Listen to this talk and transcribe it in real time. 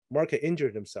Mark had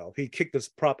injured himself. He kicked this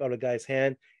prop out of the guy's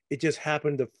hand. It just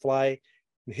happened to fly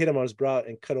and hit him on his brow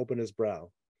and cut open his brow.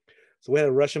 So we had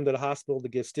to rush him to the hospital to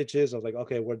get stitches. I was like,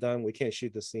 okay, we're done. We can't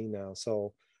shoot the scene now.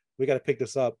 So we got to pick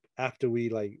this up after we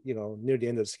near the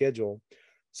end of the schedule.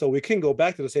 So we couldn't go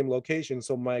back to the same location.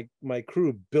 So my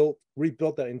crew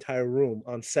rebuilt that entire room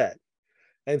on set.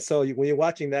 And so when you're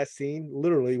watching that scene,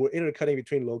 literally we're intercutting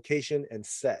between location and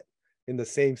set in the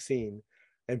same scene.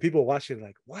 And people watching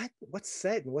like, what's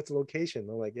set and what's location?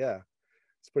 I'm like, yeah,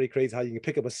 it's pretty crazy how you can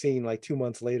pick up a scene like 2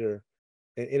 months later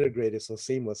and integrate it so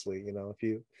seamlessly, if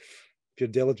you're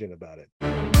diligent about it.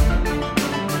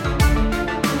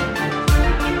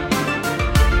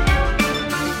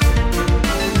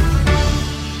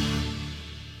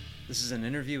 This is an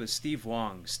interview with Steve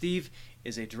Wang. Steve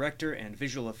is a director and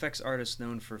visual effects artist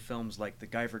known for films like the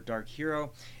Guyver Dark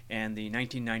Hero and the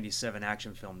 1997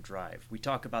 action film Drive. We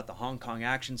talk about the Hong Kong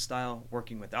action style,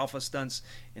 working with alpha stunts,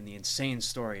 and the insane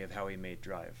story of how he made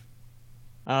Drive.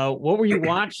 What were you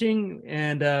watching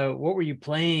and what were you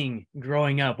playing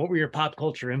growing up? What were your pop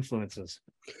culture influences?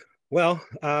 Well,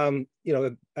 I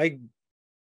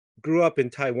grew up in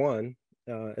Taiwan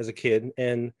as a kid,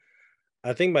 and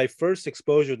I think my first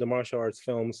exposure to martial arts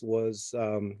films was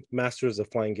Masters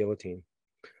of Flying Guillotine.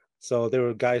 So there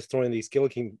were guys throwing these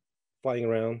guillotine flying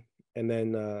around, and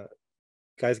then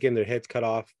guys getting their heads cut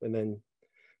off, and then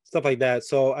stuff like that.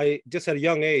 So I just at a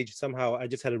young age, somehow I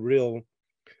just had a real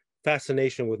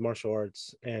fascination with martial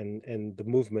arts and the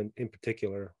movement in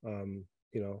particular.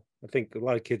 I think a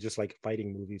lot of kids just like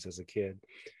fighting movies as a kid.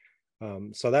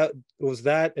 So that was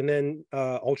that, and then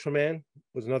Ultraman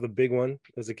was another big one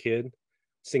as a kid.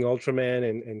 Seeing Ultraman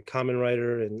and Kamen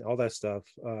Rider and all that stuff,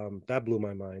 that blew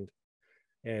my mind.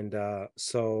 And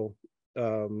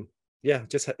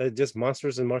just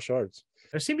monsters and martial arts.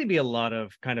 There seemed to be a lot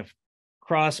of kind of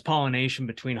cross-pollination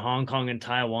between Hong Kong and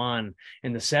Taiwan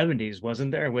in the 70s,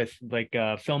 wasn't there, with like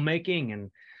filmmaking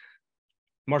and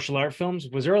martial art films?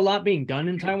 Was there a lot being done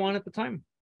in Taiwan at the time?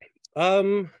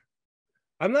 I'm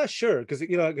not sure, because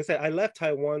like I said, I left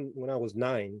Taiwan when I was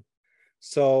 9.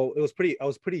 So I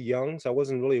was pretty young, so I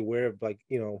wasn't really aware of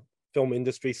film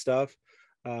industry stuff.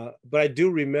 But I do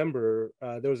remember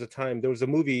there was a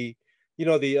movie, the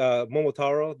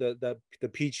Momotaro, the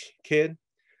Peach Kid.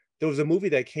 There was a movie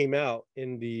that came out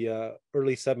in the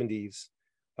early 70s,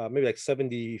 maybe like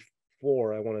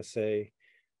 74, I want to say,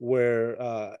 where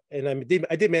and I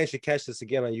did manage to catch this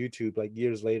again on YouTube like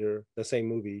years later, the same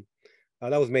movie.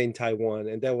 That was made in Taiwan,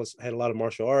 and had a lot of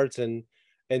martial arts. And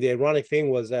the ironic thing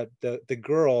was that the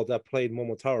girl that played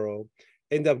Momotaro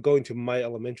ended up going to my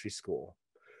elementary school.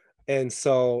 And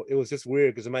so it was just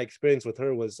weird because my experience with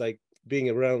her was like being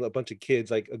around a bunch of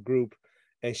kids, like a group,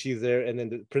 and she's there. And then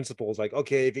the principal was like,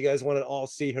 okay, if you guys want to all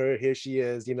see her, here she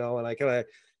is, and I kind of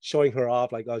showing her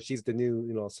off like, oh, she's the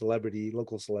new, celebrity,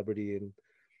 local celebrity and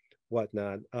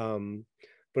whatnot.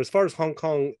 But as far as Hong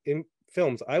Kong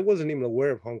films, I wasn't even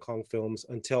aware of Hong Kong films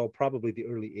until probably the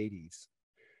early 80s.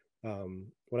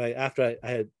 When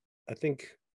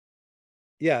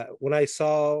I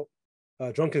saw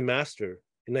Drunken Master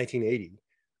in 1980,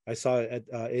 I saw it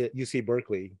at UC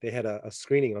Berkeley. They had a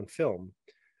screening on film,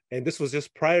 and this was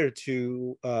just prior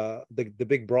to the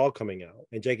big brawl coming out.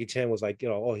 And Jackie Chan was like,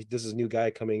 oh, this is a new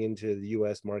guy coming into the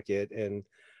U.S. market, and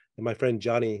my friend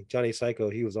Johnny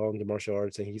Psycho, he was all into martial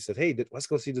arts, and he said, hey, let's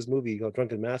go see this movie called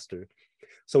Drunken Master.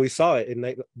 So we saw it in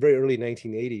very early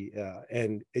 1980,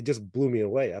 and it just blew me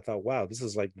away. I thought, wow, this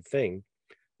is like the thing.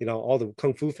 All the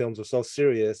kung fu films are so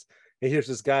serious, and here's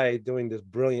this guy doing this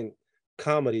brilliant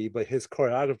comedy, but his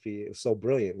choreography is so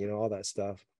brilliant, all that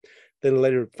stuff. Then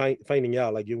later finding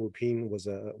out like Yuen Woo-ping was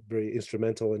very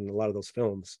instrumental in a lot of those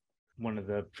films. One of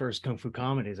the first kung fu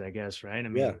comedies, I guess, right? I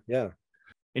mean, yeah.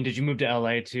 And did you move to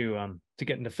LA to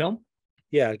get into film?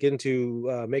 Yeah, get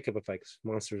into makeup effects,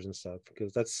 monsters and stuff,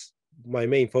 because that's my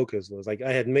main focus. Was like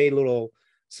I had made little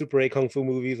Super 8 kung fu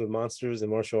movies with monsters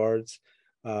and martial arts,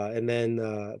 and then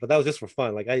but that was just for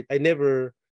fun. Like I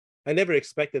never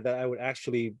expected that I would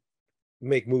actually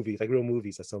make movies, like real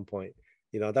movies at some point.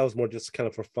 That was more just kind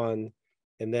of for fun.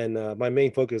 And then my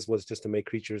main focus was just to make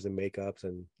creatures and makeups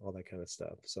and all that kind of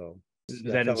stuff. So was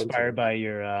that inspired by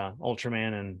your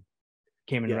Ultraman and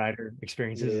Kamen Rider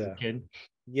experiences as a kid?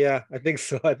 Yeah, I think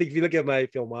so. I think if you look at my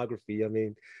filmography, I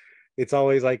mean, it's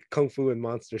always like kung fu and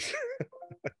monsters.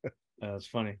 That's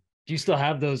funny. Do you still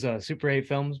have those Super 8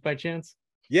 films by chance?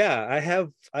 Yeah, I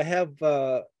have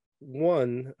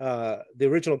one, the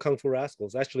original Kung Fu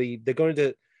Rascals. Actually, they're going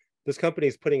to, this company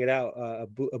is putting it out, a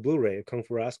Blu-ray of Kung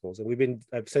Fu Rascals, and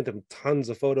I've sent them tons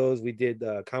of photos. We did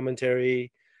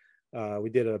commentary, we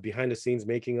did a behind the scenes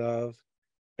making of,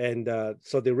 And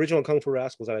so the original Kung Fu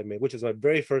Rascals that I made, which is my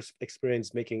very first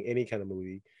experience making any kind of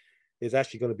movie, is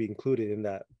actually going to be included in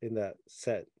that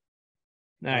set.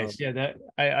 Nice. Yeah, that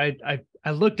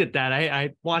I looked at that.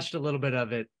 I watched a little bit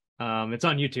of it. It's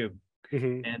on YouTube.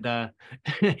 Mhm. And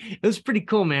it was pretty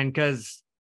cool, man, because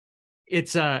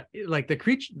it's like the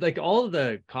creature, like all of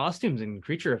the costumes and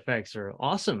creature effects are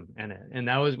awesome in it. And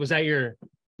that was that your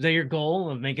goal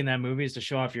of making that movie, is to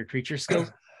show off your creature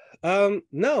skills?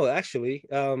 No, actually,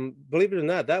 believe it or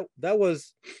not, that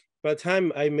was by the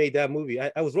time I made that movie,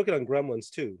 I was working on Gremlins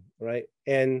too, right?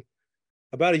 And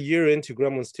about a year into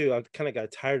Gremlins 2, I kind of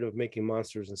got tired of making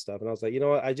monsters and stuff. And I was like, you know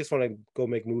what? I just want to go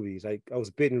make movies. I was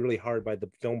bitten really hard by the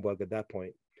film bug at that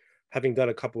point, having done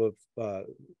a couple of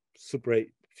Super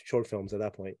 8 short films at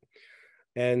that point.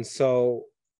 And so,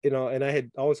 and I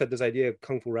had always had this idea of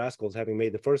Kung Fu Rascals, having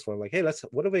made the first one, like, hey,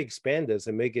 what if we expand this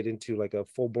and make it into like a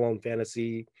full blown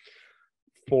fantasy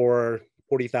for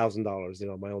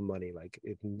 $40,000, my own money, like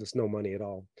there's no money at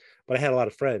all. But I had a lot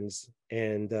of friends,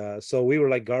 and so we were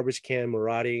like garbage can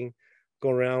marauding,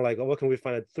 going around like, oh, what can we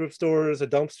find at thrift stores or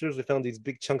dumpsters? We found these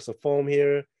big chunks of foam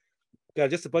here. Got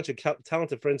just a bunch of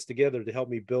talented friends together to help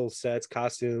me build sets,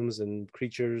 costumes, and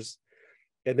creatures.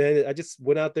 And then I just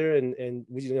went out there and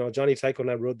we, Johnny Tycho and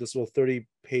I wrote this little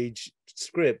 30-page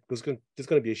script. It was going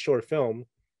to be a short film,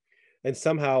 and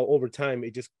somehow over time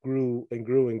it just grew and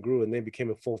grew and grew, and then became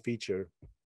a full feature.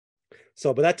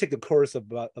 So, but that took the course of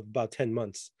about 10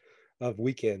 months of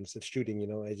weekends of shooting.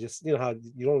 I just, how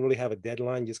you don't really have a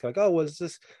deadline. You just kind of like, oh, well, it's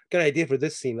this good idea for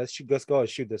this scene. Let's go and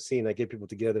shoot this scene. I get people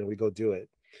together and we go do it.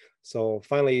 So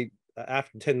finally,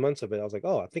 after 10 months of it, I was like,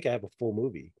 oh, I think I have a full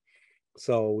movie.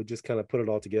 So we just kind of put it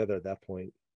all together at that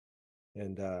point.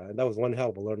 And that was one hell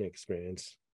of a learning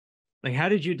experience. Like, how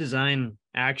did you design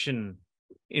action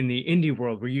in the indie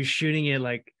world? Were you shooting it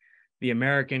like the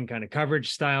American kind of coverage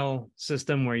style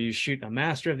system, where you shoot a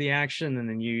master of the action and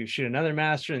then you shoot another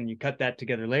master and you cut that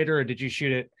together later? Or did you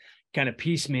shoot it kind of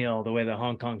piecemeal, the way the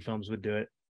Hong Kong films would do it?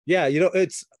 Yeah,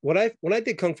 it's when I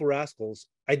did Kung Fu Rascals,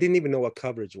 I didn't even know what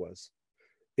coverage was.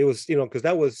 It was, because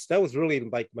that was really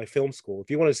like my film school.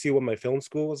 If you want to see what my film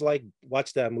school was like,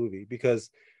 watch that movie, because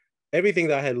everything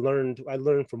that I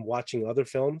learned from watching other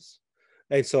films.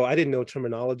 And so I didn't know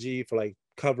terminology for like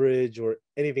coverage or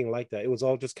anything like that. It was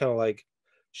all just kind of like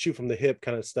shoot from the hip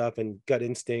kind of stuff and gut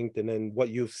instinct, and then what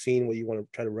you've seen, what you want to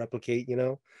try to replicate.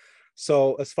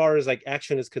 So as far as like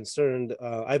action is concerned,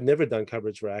 I've never done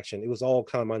coverage for action. It was all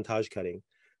kind of montage cutting,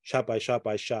 shot by shot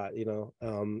by shot.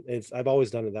 I've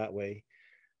always done it that way.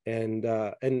 And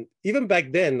even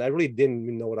back then, I really didn't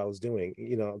even know what I was doing,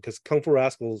 because Kung Fu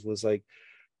Rascals was like,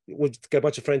 we got a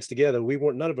bunch of friends together.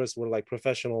 None of us were like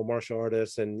professional martial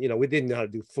artists, and we didn't know how to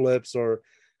do flips or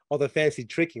all the fancy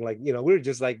tricking. Like, we were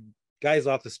just like guys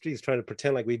off the streets trying to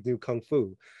pretend like we knew kung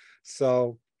fu.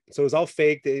 So it was all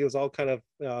faked. It was all kind of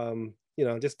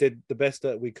just did the best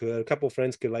that we could. A couple of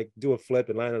friends could like do a flip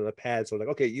and land on a pad. So like,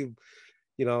 okay, you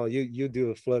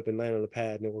do a flip and land on a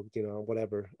pad, and it will,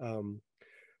 whatever.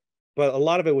 But a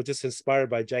lot of it was just inspired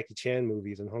by Jackie Chan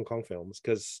movies and Hong Kong films,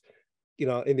 because in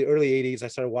the early 80s, I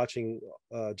started watching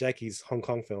Jackie's Hong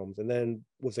Kong films, and then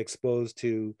was exposed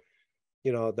to,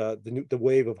 the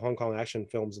wave of Hong Kong action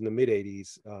films in the mid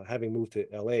 80s, having moved to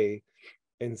LA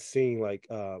and seeing like,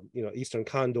 Eastern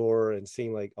Condor, and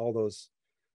seeing like all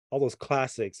those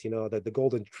classics, the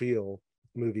Golden Trio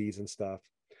movies and stuff.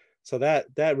 So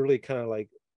that really kind of like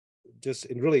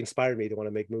it really inspired me to want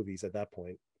to make movies at that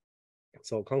point.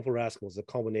 So Kung Fu Rascal is a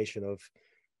culmination of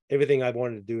everything I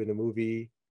wanted to do in a movie,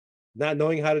 not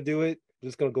knowing how to do it. I'm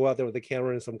just gonna go out there with the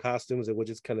camera and some costumes, and we'll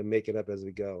just kind of make it up as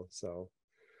we go. So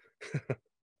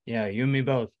Yeah, you and me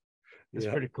both. That's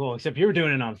yeah, pretty cool. Except you were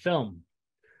doing it on film.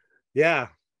 yeah.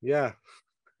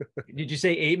 Did you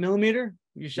say 8 millimeter?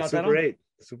 You The shot that Super on? 8,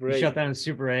 Super You 8. shot that on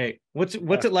Super 8. What's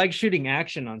Yeah. it like shooting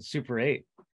action on Super 8?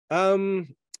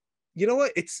 Um, you know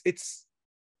what? It's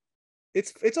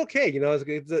okay.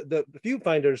 The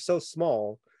viewfinder is so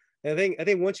small. And I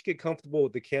think once you get comfortable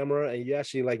with the camera and you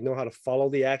actually like know how to follow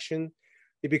the action,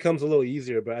 it becomes a little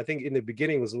easier. But I think in the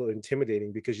beginning it was a little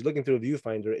intimidating, because you're looking through a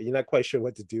viewfinder and you're not quite sure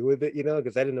what to do with it,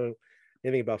 because I didn't know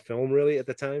anything about film really at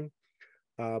the time.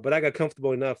 But I got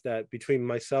comfortable enough that between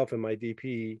myself and my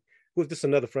DP, who was just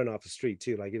another friend off the street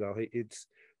too, like, it's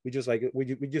we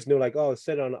just know like, oh,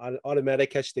 set it on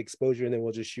automatic, catch the exposure, and then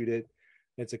we'll just shoot it.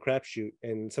 It's a crapshoot,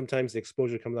 and sometimes the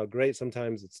exposure comes out great.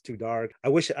 Sometimes it's too dark. I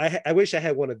wish I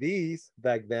had one of these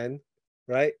back then,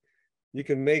 right? You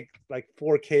can make like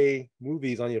 4K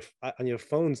movies on your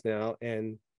phones now,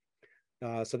 and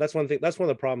so that's one thing. That's one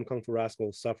of the problem Kung Fu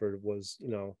Rascal suffered, was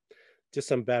just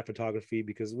some bad photography,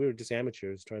 because we were just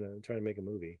amateurs trying to make a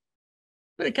movie.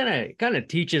 But it kind of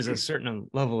teaches a certain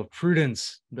level of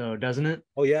prudence, though, doesn't it?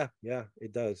 Oh yeah, yeah,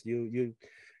 it does. You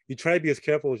try to be as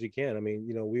careful as you can. I mean,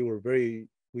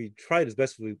 we tried as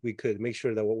best as we could make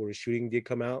sure that what we were shooting did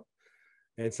come out.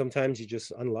 And sometimes you're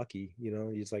just unlucky,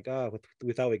 you're just like,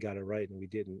 we thought we got it right and we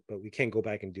didn't, but we can't go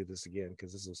back and do this again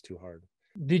because this was too hard.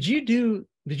 Did you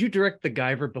direct the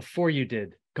Guyver before you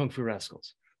did Kung Fu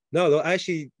Rascals? No, though, I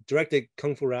actually directed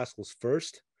Kung Fu Rascals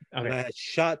first, and Okay. I had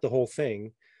shot the whole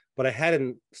thing, but I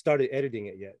hadn't started editing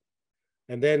it yet.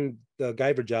 And then the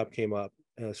Guyver job came up.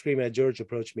 Scream at George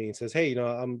approached me and says, "Hey,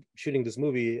 I'm shooting this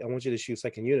movie. I want you to shoot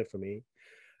second unit for me."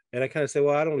 And I kind of said,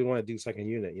 "Well, I don't really want to do second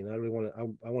unit. I really want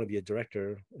to. I want to be a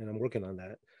director, and I'm working on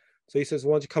that." So he says,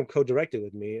 "Why don't you come co-direct it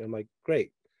with me?" I'm like,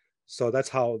 "Great." So that's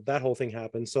how that whole thing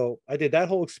happened. So I did that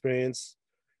whole experience,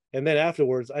 and then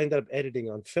afterwards, I ended up editing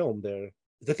on film there.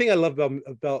 The thing I love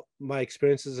about my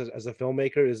experiences as a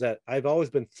filmmaker is that I've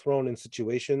always been thrown in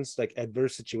situations, like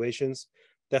adverse situations,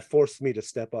 that forced me to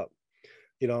step up.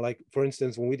 Like for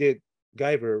instance, when we did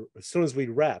Guyver, as soon as we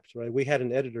wrapped, right, we had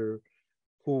an editor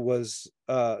who was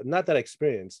not that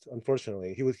experienced,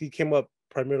 unfortunately. He came up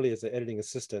primarily as an editing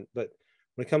assistant, but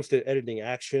when it comes to editing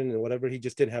action and whatever, he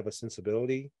just didn't have a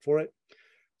sensibility for it.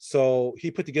 So he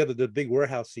put together the big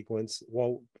warehouse sequence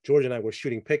while George and I were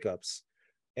shooting pickups,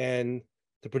 and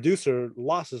the producer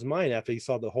lost his mind after he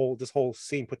saw this whole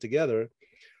scene put together.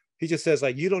 He just says,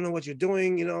 like, "You don't know what you're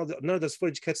doing, none of this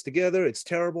footage cuts together, it's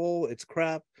terrible, it's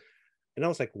crap." And I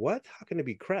was like, "What? How can it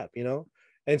be crap?"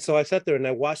 And so I sat there and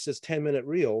I watched this 10-minute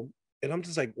reel, and I'm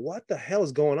just like, "What the hell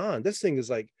is going on? This thing is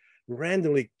like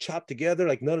randomly chopped together,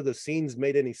 like none of the scenes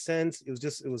made any sense.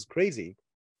 It was crazy."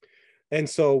 And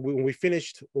so when we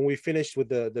finished with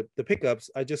the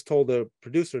pickups, I just told the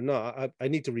producer, "No, I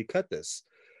need to recut this."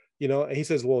 And he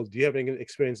says, "Well, do you have any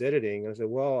experience editing?" And I said,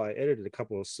 "Well, I edited a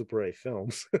couple of Super 8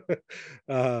 films."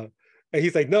 uh, and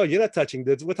he's like, "No, you're not touching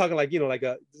this. We're talking like,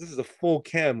 this is a full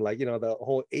cam, like, the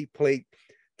whole 8-plate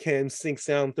cam sync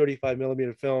sound 35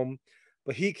 millimeter film."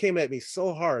 But he came at me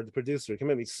so hard, the producer came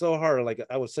at me so hard, like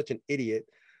I was such an idiot,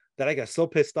 that I got so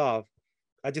pissed off.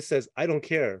 I just says, "I don't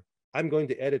care. I'm going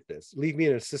to edit this. Leave me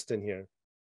an assistant here."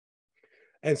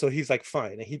 And so he's like,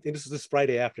 "Fine." And this is this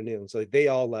Friday afternoon. So they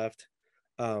all left.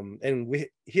 And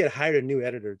he had hired a new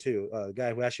editor too, a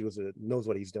guy who actually knows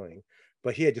what he's doing,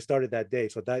 but he had just started that day,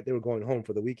 so that they were going home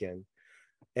for the weekend.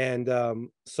 And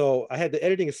so I had the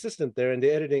editing assistant there, and the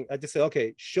editing, I just said,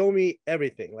 "Okay, show me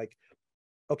everything. Like,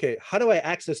 okay, how do I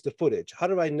access the footage? How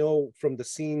do I know from the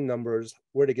scene numbers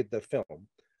where to get the film?"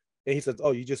 And he says,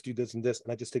 "Oh, you just do this and this."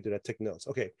 And I just take that, I take notes.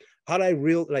 "Okay, how do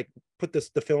I put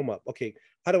the film up? Okay,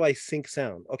 how do I sync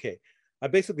sound? Okay." I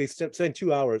basically spent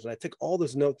 2 hours and I took all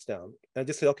those notes down. And I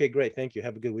just said, "Okay, great. Thank you.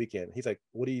 Have a good weekend." He's like,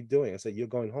 "What are you doing?" I said, "You're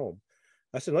going home."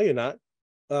 I said, "No, you're not."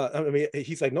 I mean,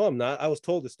 he's like, "No, I'm not. I was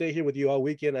told to stay here with you all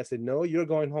weekend." I said, "No, you're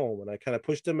going home." And I kind of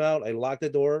pushed him out. I locked the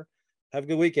door. "Have a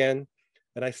good weekend."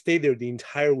 And I stayed there the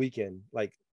entire weekend,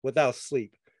 like without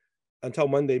sleep, until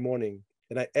Monday morning.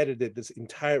 And I re-edited the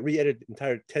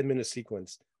entire 10-minute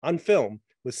sequence on film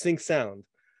with sync sound.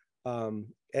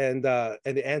 And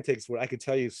the antics where I could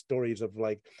tell you stories of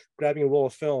like grabbing a roll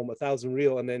of film, 1,000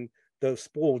 reel, and then the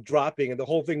spool dropping and the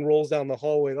whole thing rolls down the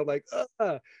hallway. And I'm like,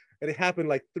 ah. And it happened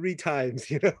like 3 times.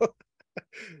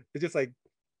 It's just like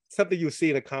something you see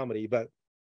in a comedy. But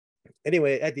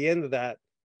anyway, at the end of that,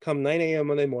 come 9 a.m.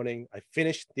 Monday morning, I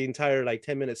finished the entire like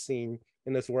 10-minute scene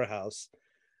in this warehouse.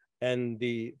 And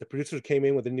the producer came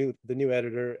in with the new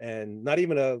editor, and not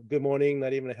even a good morning,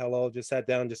 not even a hello, just sat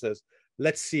down, just says,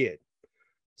 "Let's see it."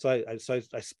 So I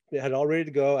had it all ready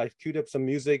to go. I queued up some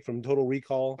music from Total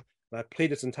Recall, and I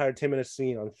played this entire 10-minute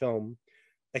scene on film,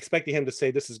 expecting him to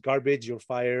say, "This is garbage, you're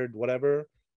fired," whatever.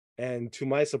 And to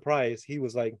my surprise, he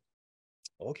was like,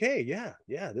 "Okay, yeah,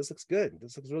 this looks good.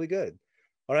 This looks really good.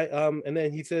 All right." And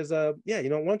then he says, "Yeah,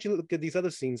 why don't you look at these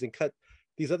other scenes and cut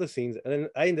these other scenes?" And then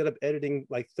I ended up editing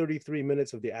like 33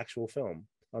 minutes of the actual film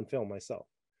on film myself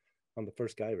on the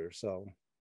first Guyver. So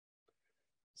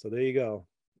there you go.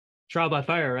 Trial by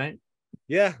fire, right?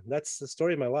 Yeah, that's the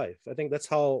story of my life. I think that's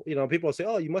how, people say,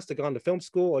 "Oh, you must have gone to film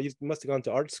school, or you must have gone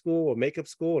to art school or makeup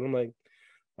school." And I'm like,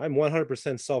 I'm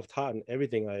 100% self-taught in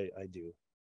everything I do,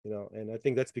 and I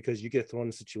think that's because you get thrown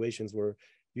in situations where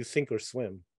you sink or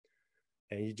swim,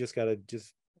 and you just got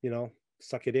to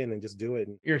suck it in and just do it.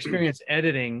 Your experience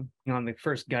editing on the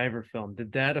first Guyver film,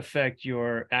 did that affect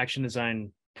your action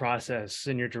design process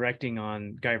and your directing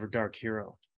on Guyver Dark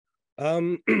Hero?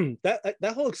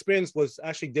 That whole experience was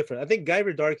actually different. I think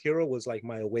Guyver Dark Hero was like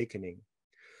my awakening,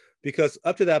 because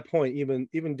up to that point,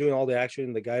 even doing all the action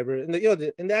in the Guyver, and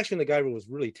the action in the Guyver was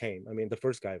really tame. I mean, the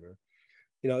first Guyver,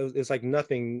 it's like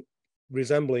nothing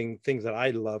resembling things that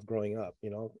I love growing up,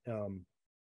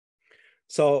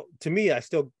 so to me, I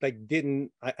still like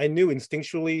didn't I knew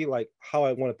instinctually like how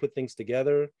I want to put things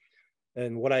together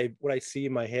and what I see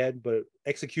in my head, but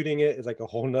executing it is like a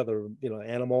whole nother,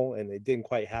 animal, and it didn't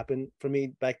quite happen for me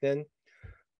back then.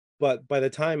 But by the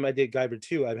time I did Guyver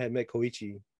 2, I had met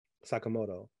Koichi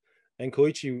Sakamoto. And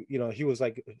Koichi, he was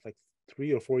like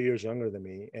 3 or 4 years younger than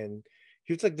me. And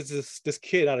he was like this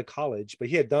kid out of college, but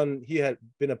he had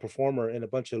been a performer in a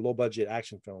bunch of low budget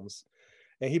action films.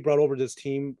 And he brought over this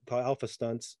team called Alpha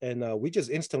Stunts, and we just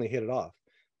instantly hit it off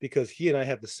because he and I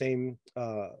have the same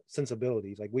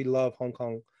sensibilities. Like we love Hong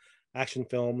Kong action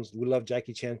films, we love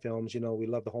Jackie Chan films. We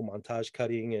love the whole montage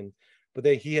cutting, and but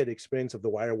then he had experience of the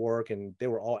wire work, and they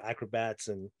were all acrobats,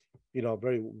 and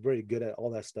very very good at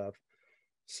all that stuff.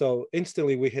 So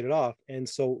instantly we hit it off, and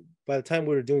so by the time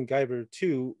we were doing Guyver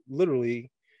 2,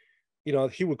 literally,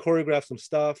 he would choreograph some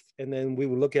stuff, and then we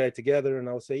would look at it together, and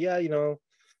I would say, yeah,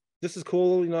 this is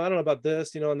cool. I don't know about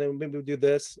this, and then maybe we'll do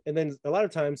this. And then a lot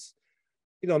of times,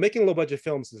 making low budget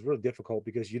films is really difficult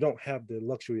because you don't have the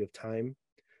luxury of time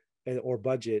or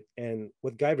budget. And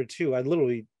with Guyver 2, I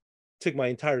literally took my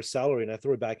entire salary and I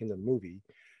threw it back into the movie.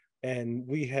 And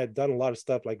we had done a lot of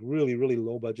stuff like really, really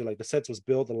low budget. Like the sets was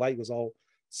built, the light was all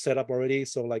set up already.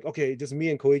 So like, okay, just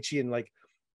me and Koichi and like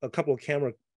a couple of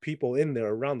camera people in there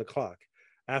around the clock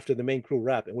after the main crew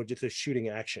wrap, and we're just shooting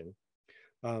action.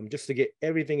 Just to get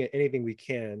everything and anything we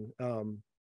can.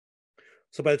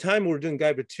 So by the time we were doing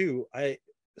Guyver 2, I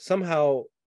somehow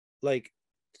like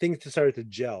things just started to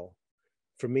gel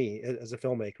for me as a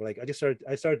filmmaker. Like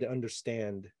I started to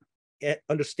understand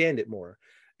it more.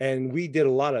 And we did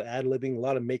a lot of ad-libbing, a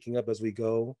lot of making up as we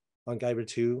go on Guyver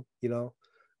 2,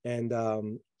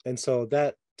 and so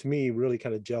that to me really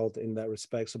kind of gelled in that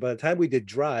respect. So by the time we did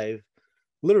Drive,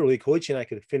 literally Koichi and I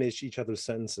could finish each other's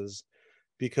sentences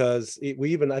because I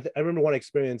remember one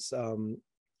experience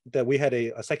that we had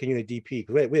a second unit DP.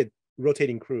 We had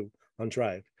rotating crew on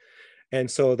Drive. And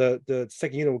so the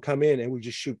second unit would come in and we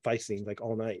just shoot fight scenes like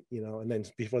all night, and then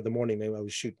before the morning, I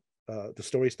would shoot the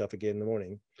story stuff again in the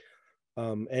morning.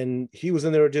 And he was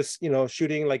in there just,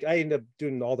 shooting. Like I ended up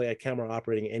doing all the camera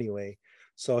operating anyway.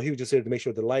 So he was just there to make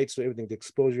sure the lights, everything, the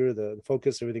exposure, the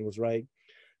focus, everything was right.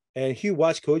 And he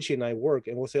watched Koichi and I work,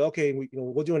 and we'll say, okay,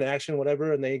 we'll do an action,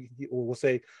 whatever. And we'll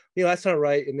say, that's not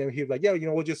right. And then he's like, yeah,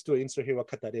 we'll just do an insert here. I'll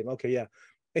cut that in. Okay, yeah.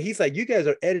 And he's like, you guys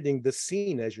are editing the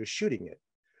scene as you're shooting it.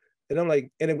 And I'm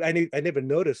like, and I never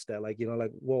noticed that, like,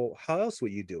 well, how else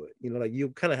would you do it? Like you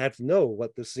kind of have to know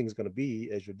what this thing's going to be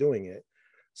as you're doing it.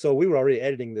 So we were already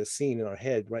editing the scene in our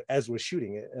head, right, as we're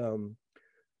shooting it.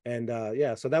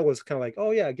 Yeah, so that was kind of like,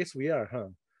 oh yeah, I guess we are,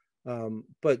 huh?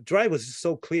 But Drive was just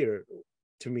so clear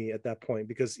to me at that point,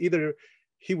 because either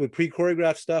he would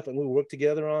pre-choreograph stuff and we would work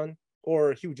together on,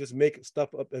 or he would just make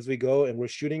stuff up as we go and we're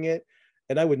shooting it,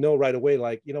 and I would know right away,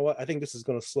 like, you know what, I think this is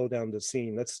going to slow down the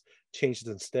scene, let's change it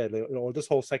instead, or this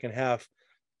whole second half,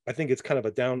 I think it's kind of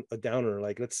a downer,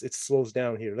 like it slows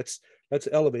down here, let's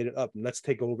elevate it up and let's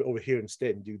take over here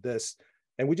instead and do this.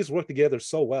 And we just work together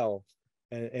so well.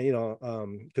 And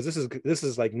because this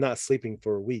is like not sleeping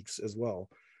for weeks as well.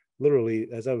 Literally,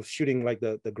 as I was shooting like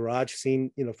the garage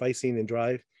scene, fight scene in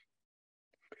Drive,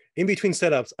 in between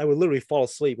setups, I would literally fall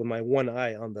asleep with my one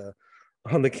eye on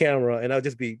the camera, and I'd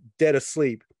just be dead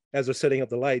asleep as they're setting up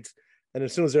the lights. And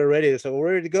as soon as they're ready, they say,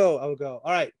 we're ready to go. I would go,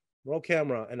 all right, roll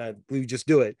camera, and we just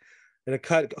do it. And a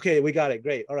cut, okay, we got it,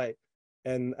 great, all right.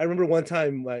 And I remember one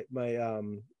time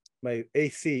my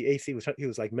AC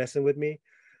was like messing with me.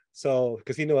 So,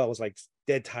 because he knew I was like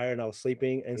dead tired and I was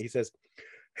sleeping, and he says,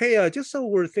 hey, just so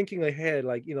we're thinking ahead,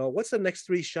 like, what's the next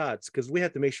 3 shots? Because we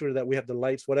have to make sure that we have the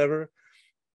lights, whatever.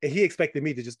 And he expected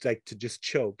me to just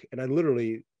choke. And I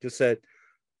literally just said,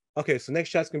 okay, so next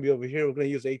shot's gonna be over here. We're gonna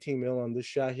use 18 mil on this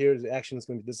shot here. The action is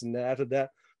gonna be this and that. After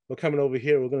that, we're coming over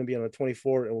here. We're gonna be on a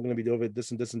 24, and we're gonna be over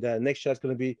this and this and that. And next shot's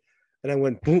gonna be, and I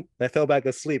went boom. And I fell back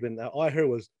asleep, and all I heard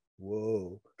was,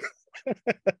 whoa.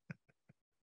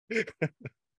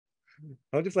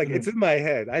 I'm just like, it's in my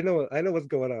head. I know what's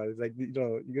going on. It's like, you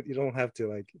don't have to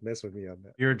like mess with me on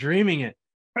that. You're dreaming it.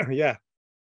 Yeah,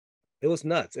 it was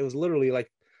nuts. It was literally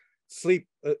like sleep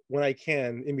when I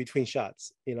can in between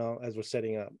shots, as we're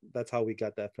setting up. That's how we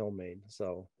got that film made.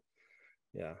 So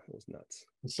yeah, it was nuts.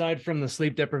 Aside from the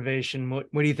sleep deprivation,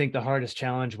 what do you think the hardest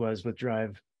challenge was with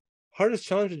Drive? Hardest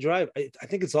challenge to Drive, I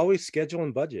think it's always schedule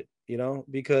and budget,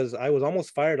 because I was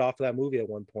almost fired off of that movie at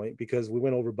one point because we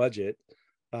went over budget.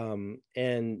 And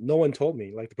no one told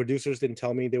me, like the producers didn't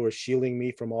tell me. They were shielding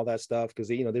me from all that stuff because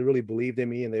they really believed in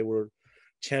me and they were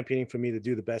championing for me to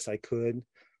do the best I could.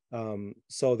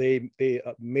 So they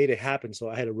made it happen. So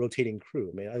I had a rotating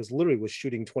crew. I mean, I was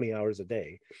shooting 20 hours a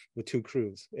day with two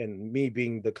crews, and me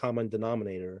being the common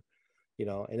denominator, you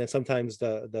know. And then sometimes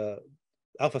the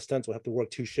alpha stunts will have to work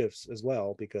two shifts as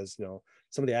well, because you know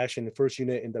some of the action in the first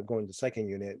unit end up going to second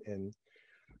unit, and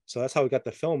so that's how we got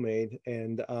the film made.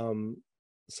 And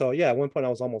so yeah, at one point I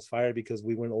was almost fired because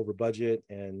we went over budget,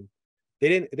 and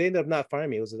they ended up not firing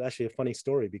me. It was actually a funny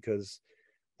story because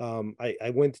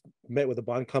I met with a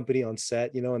bond company on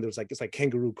set, you know, and there was like, it's like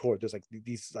kangaroo court. There's like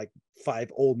these like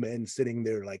five old men sitting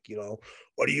there, like, you know,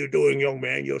 what are you doing, young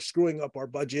man? You're screwing up our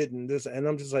budget and this. And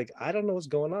I'm just like, I don't know what's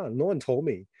going on. No one told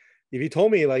me. If you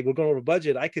told me like we're going over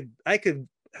budget, I could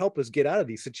help us get out of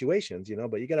these situations, you know,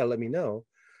 but you gotta let me know.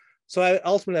 So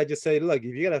I just say, look,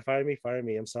 if you gotta fire me, fire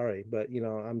me. I'm sorry, but you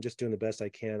know, I'm just doing the best I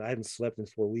can. I haven't slept in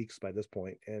 4 weeks by this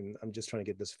point, and I'm just trying to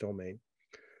get this film made.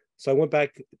 So I went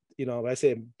back, you know, I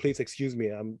said, please excuse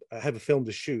me. I have a film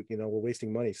to shoot, you know, we're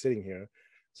wasting money sitting here.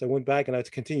 So I went back and I had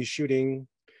to continue shooting.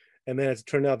 And then as it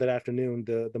turned out that afternoon,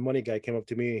 the money guy came up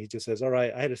to me and he just says, all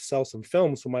right, I had to sell some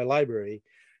films from my library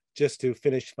just to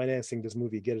finish financing this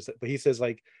movie. But he says,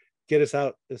 like, get us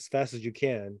out as fast as you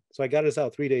can. So I got us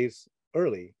out 3 days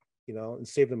early, you know, and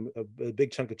saved them a big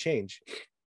chunk of change.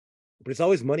 But it's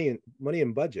always money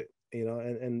and budget, you know.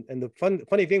 And the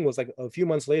funny thing was, like, a few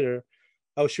months later,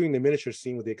 I was shooting the miniature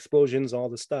scene with the explosions, all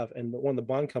the stuff. And one of the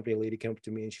Bond company lady came up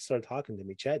to me and she started talking to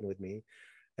me, chatting with me.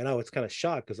 And I was kind of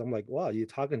shocked because I'm like, wow, you're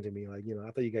talking to me. Like, you know,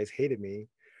 I thought you guys hated me.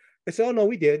 I said, oh, no,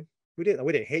 we did. We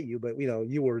didn't hate you, but, you know,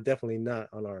 you were definitely not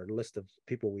on our list of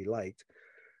people we liked.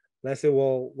 And I said,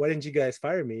 well, why didn't you guys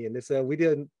fire me? And they said, we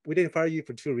didn't fire you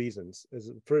for two reasons.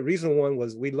 For reason one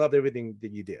was we loved everything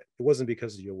that you did. It wasn't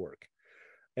because of your work.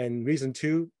 And reason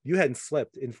two, you hadn't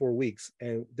slept in 4 weeks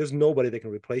and there's nobody that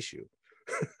can replace you.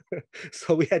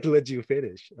 So we had to let you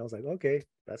finish. And I was like, okay,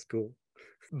 that's cool.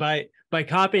 By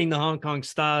copying the Hong Kong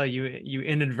style, you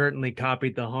inadvertently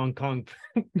copied the Hong Kong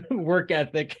work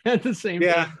ethic at the same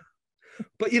time.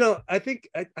 But you know, I think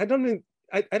I don't mean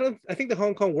I think the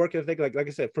Hong Kong work ethic, like I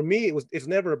said, for me it's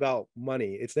never about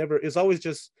money. It's always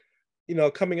just, you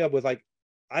know, coming up with like,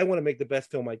 I want to make the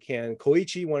best film I can.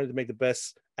 Koichi wanted to make the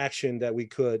best action that we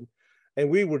could. And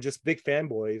we were just big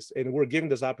fanboys and we're given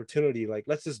this opportunity, like,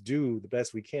 let's just do the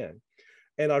best we can.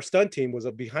 And our stunt team was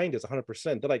behind us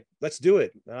 100%. They're like, let's do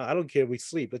it. I don't care if we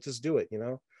sleep. Let's just do it, you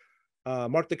know?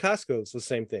 Mark DeCascos was the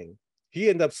same thing. He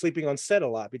ended up sleeping on set a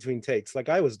lot between takes, like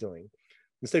I was doing.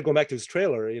 Instead of going back to his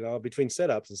trailer, you know, between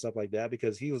setups and stuff like that,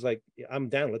 because he was like, I'm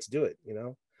down, let's do it, you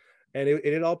know? And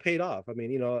it all paid off. I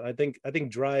mean, you know, I think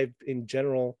Drive in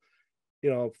general, you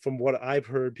know, from what I've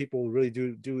heard, people really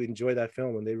do enjoy that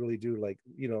film, and they really do, like,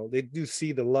 you know, they do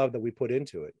see the love that we put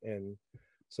into it. And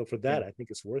so for that, I think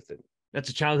it's worth it. That's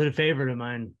a childhood favorite of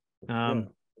mine.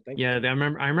 Yeah,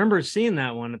 I remember seeing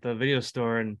that one at the video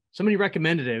store and somebody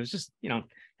recommended it. It was just, you know,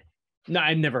 no,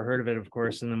 I'd never heard of it, of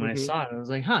course. And then when I saw it, I was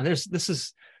like, huh, this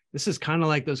is kind of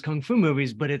like those kung fu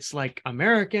movies, but it's like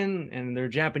American and there are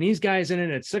Japanese guys in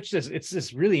it. It's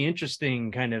this really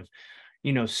interesting kind of,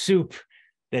 you know, soup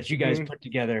that you guys put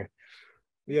together.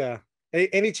 Yeah.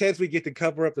 Any chance we get to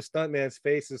cover up the stuntman's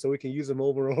faces so we can use them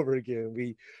over and over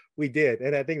again, we did.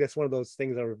 And I think that's one of those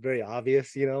things that are very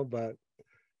obvious, you know, but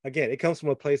again, it comes from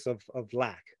a place of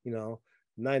lack, you know,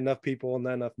 not enough people,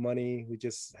 not enough money. We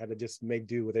just had to just make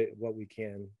do with it, what we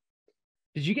can.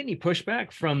 Did you get any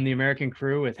pushback from the American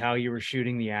crew with how you were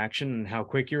shooting the action and how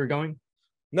quick you were going?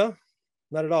 No,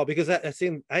 not at all. Because I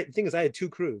think I had two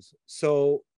crews.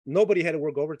 So nobody had to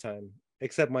work overtime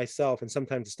except myself and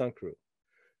sometimes the stunt crew.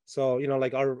 So, you know,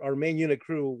 like our main unit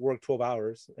crew worked 12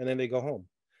 hours and then they go home.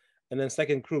 And then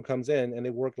second crew comes in and they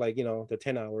work, like, you know, they're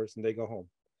 10 hours and they go home.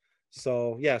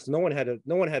 So yes, no one had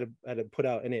to put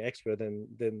out any extra than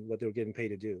what they were getting paid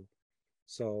to do.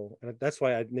 So that's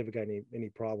why I never got any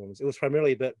problems. It was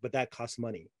primarily that, but that cost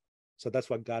money. So that's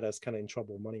what got us kind of in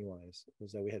trouble money wise,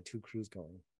 was that we had two crews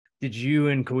going. Did you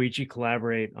and Koichi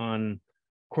collaborate on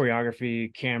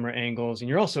choreography, camera angles, and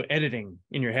you're also editing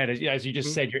in your head, as you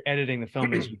just said, you're editing the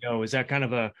film as you go? Is that kind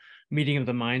of a meeting of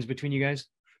the minds between you guys?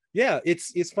 Yeah,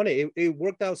 it's funny. It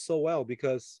worked out so well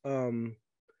because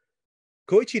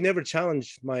Koichi never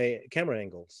challenged my camera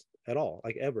angles at all,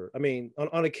 like, ever. I mean,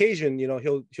 on occasion, you know,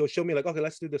 he'll show me like, okay,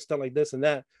 let's do this stuff like this and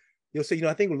that. He'll say, you know,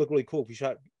 I think it would look really cool if we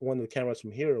shot one of the cameras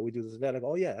from here, or we do this and that. Like,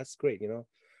 oh yeah, that's great, you know.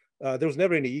 There was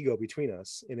never any ego between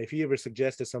us, and if he ever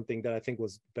suggested something that I think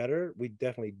was better, we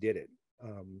definitely did it.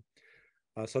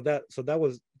 So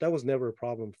that was never a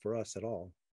problem for us at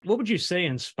all. What would you say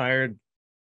inspired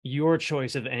your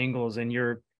choice of angles and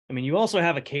I mean, you also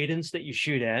have a cadence that you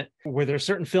shoot at. Were there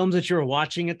certain films that you were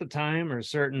watching at the time, or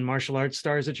certain martial arts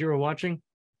stars that you were watching?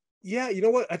 Yeah, you know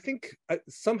what? I think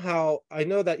somehow I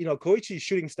know that Koichi's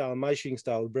shooting style and my shooting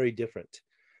style are very different.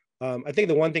 I think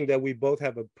the one thing that we both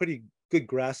have a pretty good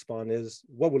grasp on is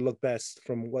what would look best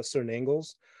from what certain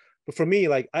angles. But for me,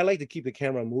 like I like to keep the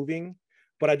camera moving,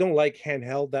 but I don't like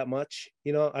handheld that much.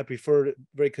 I prefer it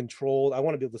very controlled. I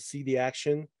want to be able to see the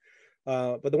action.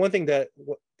 But the one thing that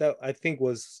I think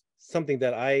was something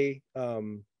that I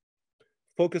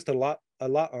focused a lot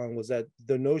on was that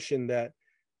the notion that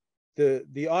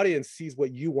the audience sees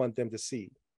what you want them to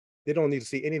see. They don't need to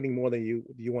see anything more than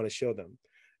you want to show them.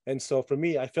 And so for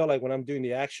me, I felt like when I'm doing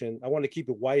the action, I want to keep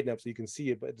it wide enough so you can see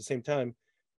it, but at the same time,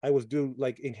 I was doing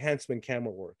like enhancement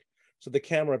camera work. So the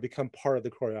camera become part of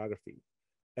the choreography.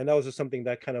 And that was just something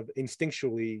that kind of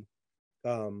instinctually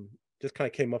just kind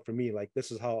of came up for me. Like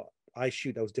this is how I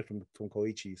shoot that was different from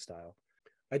Koichi's style.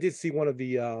 I did see one of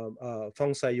the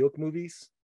Fong Sai-yuk movies,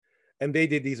 and they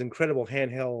did these incredible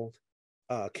handheld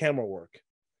camera work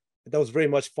that was very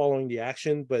much following the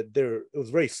action, but it was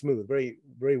very smooth, very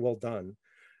very well done.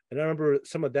 And I remember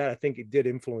some of that. I think it did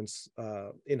influence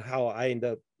in how I end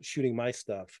up shooting my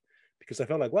stuff, because I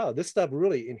felt like, wow, this stuff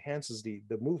really enhances the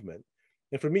movement.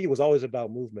 And for me, it was always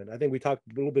about movement. I think we talked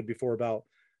a little bit before about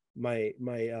my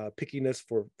pickiness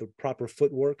for the proper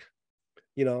footwork.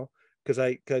 You know,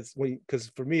 because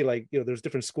for me, like there's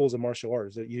different schools of martial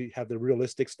arts. That you have the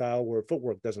realistic style where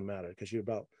footwork doesn't matter because you're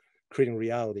about creating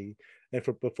reality.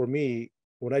 But for me,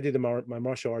 when I did my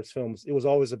martial arts films, it was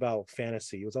always about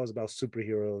fantasy. It was always about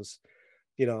superheroes,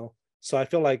 you know. So I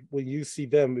feel like when you see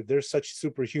them, if they're such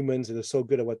superhumans and they're so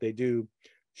good at what they do,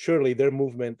 surely their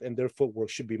movement and their footwork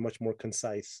should be much more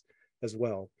concise as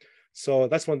well. So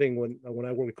that's one thing when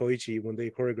I work with Koichi, when they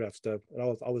choreograph stuff, I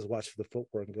always watch for the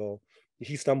footwork and go,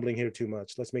 he's stumbling here too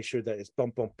much. Let's make sure that it's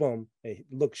bump, bump, bump. And he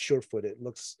looks sure-footed,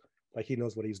 looks like he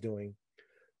knows what he's doing.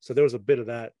 So there was a bit of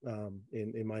that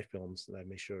in my films that I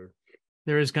made sure.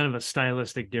 There is kind of a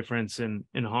stylistic difference in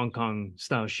Hong Kong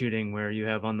style shooting, where you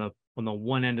have on the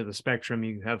one end of the spectrum,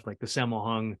 you have like the Sammo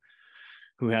Hung,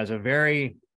 who has a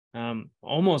very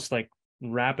almost like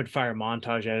rapid fire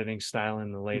montage editing style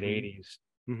in the late Mm-hmm. 80s,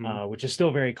 Mm-hmm. which is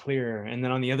still very clear. And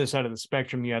then on the other side of the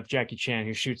spectrum, you have Jackie Chan,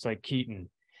 who shoots like Keaton.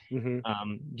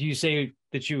 Mm-hmm. Do you say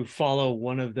that you follow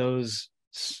one of those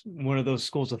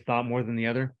schools of thought more than the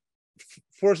other?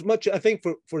 For as much, I think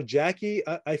for Jackie,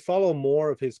 I follow more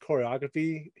of his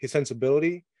choreography, his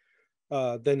sensibility,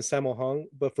 than Sammo Hung.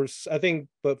 But for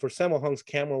Sammo Hung's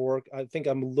camera work, I think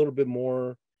I'm a little bit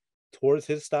more towards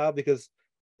his style because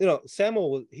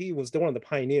Sammo, he was one of the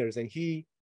pioneers, and he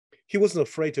wasn't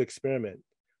afraid to experiment.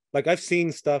 Like I've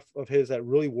seen stuff of his that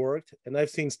really worked, and I've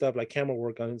seen stuff like camera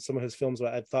work on some of his films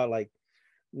where I thought like,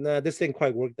 nah, this didn't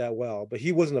quite work that well. But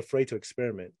he wasn't afraid to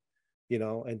experiment,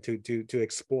 and to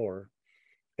explore.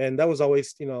 And that was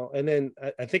always, and then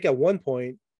I think at one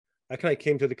point I kind of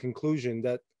came to the conclusion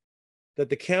that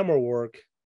the camera work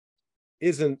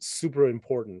isn't super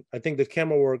important. I think the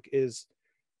camera work is,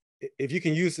 if you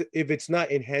can use it, if it's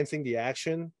not enhancing the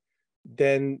action,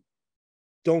 then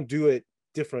don't do it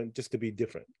different just to be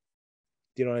different.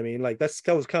 Do you know what I mean? Like that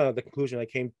was kind of the conclusion I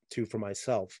came to for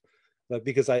myself. Like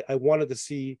because I wanted to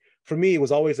see, for me, it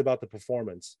was always about the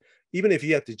performance. Even if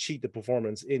you have to cheat the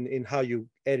performance in how you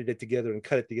edit it together and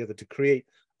cut it together to create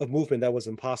a movement that was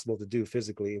impossible to do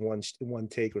physically in one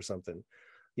take or something.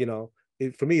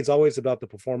 For me, it's always about the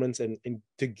performance and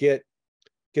to get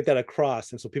that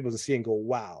across, and so people can see and go,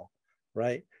 wow,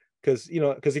 right? Because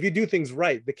if you do things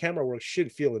right, the camera work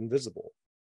should feel invisible.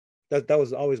 That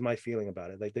was always my feeling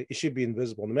about it. Like it should be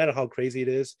invisible, no matter how crazy it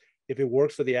is. If it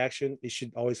works for the action, it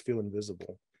should always feel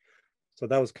invisible. So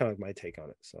that was kind of my take on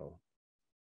it. So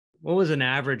What was an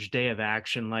average day of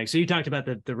action like? So you talked about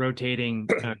the rotating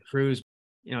crews,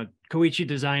 Koichi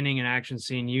designing an action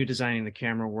scene, you designing the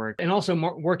camera work, and also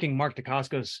working Mark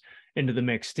Dacascos into the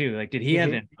mix too. Like, did he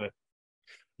have input?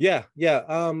 yeah.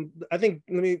 I think,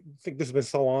 let me think, this has been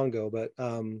so long ago, but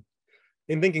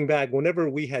in thinking back, whenever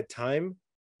we had time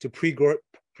to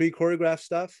pre-choreograph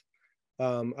stuff,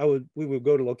 we would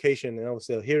go to location and I would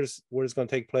say, here's where it's going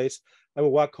to take place. I would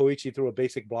walk Koichi through a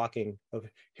basic blocking of,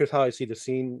 here's how I see the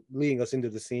scene leading us into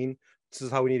the scene. This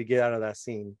is how we need to get out of that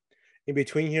scene. In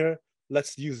between here,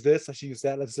 let's use this, let's use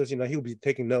that. Let's just, he'll be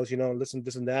taking notes, listen,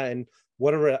 this and that, and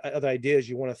whatever other ideas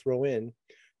you want to throw in.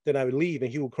 Then I would leave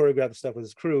and he would choreograph the stuff with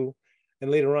his crew.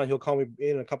 And later on, he'll call me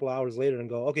in a couple of hours later and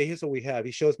go, okay, here's what we have.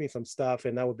 He shows me some stuff,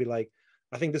 and I would be like,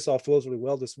 I think this all flows really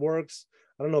well. This works.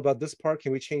 I don't know about this part.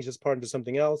 Can we change this part into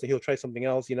something else? And he'll try something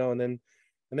else, and then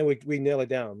we nail it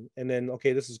down. And then,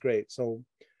 okay, this is great. So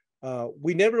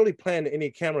we never really planned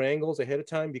any camera angles ahead of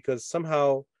time because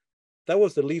somehow that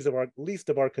was the least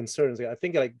of our concerns. I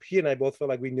think like he and I both felt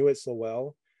like we knew it so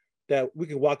well that we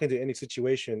could walk into any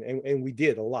situation, and we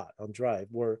did a lot on Drive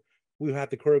where we would have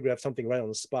to choreograph something right on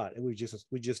the spot, and we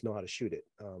just know how to shoot it.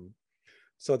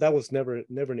 So that was never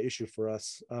an issue for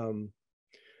us.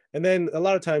 And then a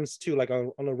lot of times too, like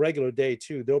on a regular day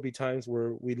too, there'll be times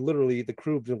where we literally, the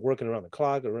crew been working around the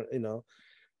clock, or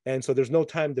and so there's no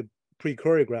time to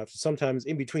pre-choreograph. Sometimes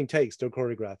in between takes they're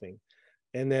choreographing,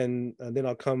 and then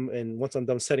I'll come, and once I'm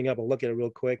done setting up, I'll look at it real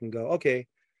quick and go, okay.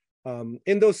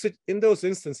 In those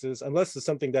instances, unless it's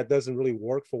something that doesn't really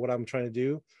work for what I'm trying to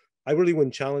do, I really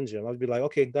wouldn't challenge him. I'd be like,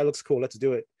 okay, that looks cool, let's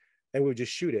do it, and we would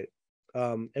just shoot it.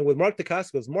 And with Mark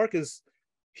Dacascos,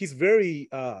 he's very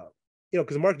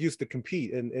because Mark used to compete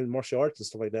in martial arts and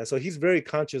stuff like that, so he's very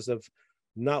conscious of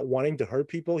not wanting to hurt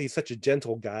people. He's such a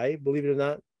gentle guy, believe it or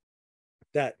not,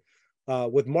 that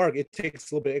with Mark, it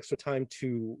takes a little bit extra time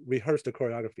to rehearse the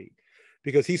choreography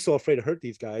because he's so afraid to hurt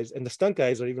these guys. And the stunt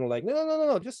guys are even like,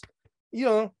 no, just,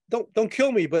 don't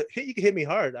kill me, but you can hit me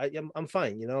hard. I'm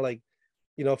fine,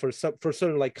 for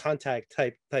certain like contact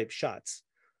type shots.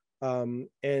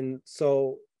 And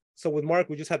so with Mark,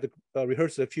 we just have to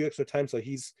rehearse it a few extra times so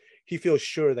he feels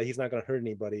sure that he's not going to hurt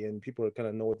anybody and people kind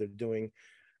of know what they're doing,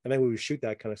 and then we would shoot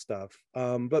that kind of stuff.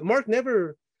 But Mark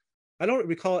never, I don't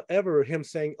recall ever him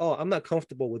saying, "Oh, I'm not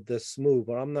comfortable with this move,"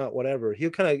 or "I'm not whatever." He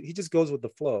just goes with the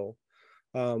flow,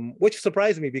 which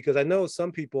surprised me because I know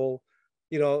some people,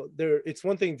 it's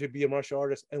one thing to be a martial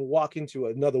artist and walk into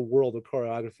another world of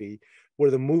choreography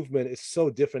where the movement is so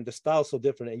different, the style is so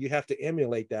different, and you have to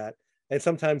emulate that. And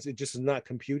sometimes it just is not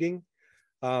computing.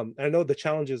 I know the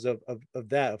challenges of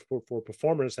that for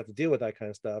performers have to deal with that kind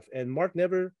of stuff. And Mark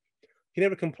never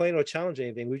complained or challenged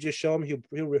anything. We just show him,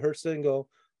 he'll rehearse it and go,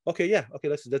 okay, yeah, okay,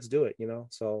 let's do it,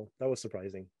 So that was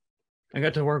surprising. I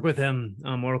got to work with him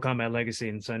on Mortal Kombat Legacy,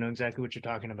 and so I know exactly what you're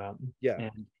talking about. Yeah.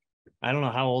 And I don't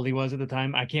know how old he was at the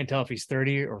time. I can't tell if he's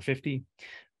 30 or 50.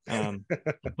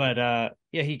 But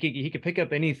yeah, he could pick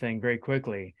up anything very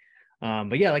quickly.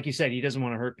 But yeah, like you said, he doesn't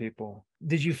want to hurt people.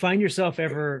 Did you find yourself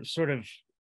ever sort of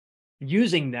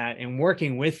using that and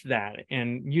working with that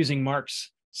and using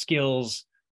Mark's skills,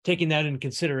 taking that into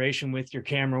consideration with your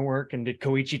camera work? And did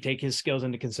Koichi take his skills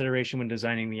into consideration when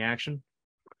designing the action?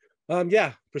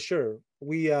 Yeah, for sure.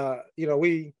 We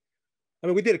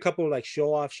did a couple of like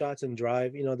show off shots in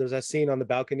Drive. There's that scene on the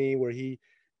balcony where he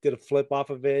did a flip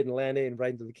off of it and landed and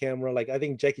right into the camera. Like I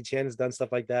think Jackie Chan has done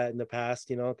stuff like that in the past,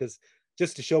 because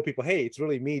just to show people, hey, it's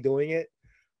really me doing it.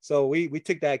 So we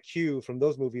took that cue from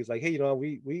those movies, like, hey,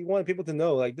 we want people to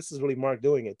know, like, this is really Mark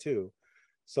doing it too.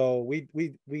 So we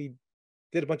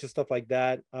did a bunch of stuff like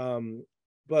that.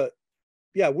 But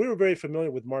yeah, we were very familiar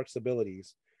with Mark's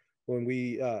abilities when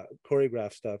we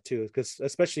choreographed stuff too, because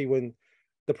especially when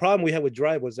the problem we had with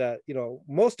Drive was that,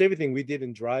 most everything we did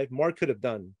in Drive, Mark could have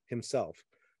done himself.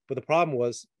 But the problem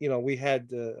was, we had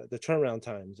the turnaround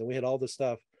times and we had all this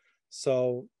stuff.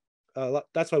 So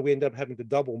that's why we ended up having to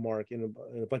double Mark in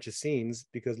a bunch of scenes,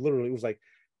 because literally it was like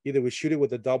either we shoot it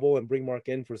with a double and bring Mark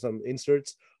in for some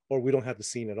inserts, or we don't have the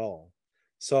scene at all.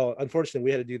 So unfortunately,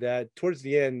 we had to do that. Towards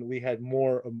the end, we had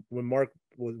more when Mark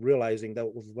was realizing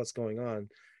that was what's going on.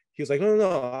 He was like,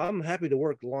 no, I'm happy to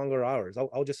work longer hours. I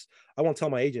won't tell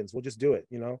my agents. We'll just do it,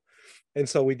 And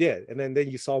so we did. And then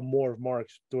you saw more of Mark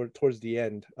towards the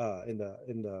end in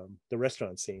the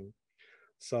restaurant scene.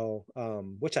 So,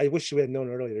 which I wish we had known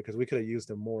earlier, because we could have used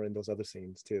them more in those other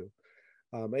scenes too.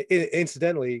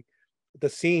 Incidentally, the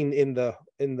scene in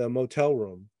the motel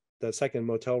room, the second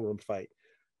motel room fight,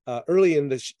 early in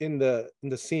the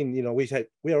scene,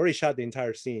 we already shot the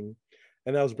entire scene,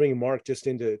 and I was bringing Mark just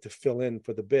in to fill in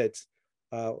for the bits.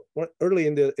 Early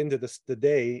into the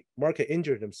day, Mark had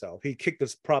injured himself. He kicked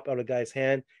this prop out of a guy's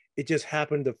hand. It just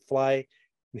happened to fly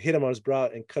and hit him on his brow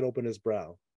and cut open his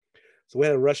brow. So we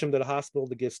had to rush him to the hospital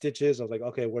to get stitches. I was like,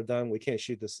 okay, we're done. We can't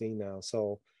shoot the scene now.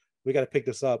 So we got to pick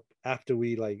this up after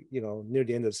we near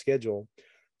the end of the schedule.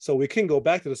 So we couldn't go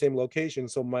back to the same location.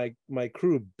 So my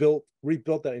crew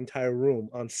rebuilt that entire room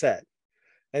on set.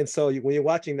 And so when you're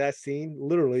watching that scene,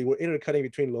 literally we're intercutting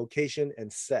between location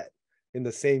and set in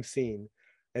the same scene.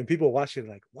 And people watching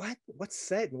like, what's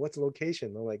set and what's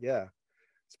location? I'm like, yeah,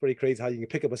 it's pretty crazy how you can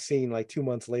pick up a scene like 2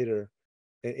 months later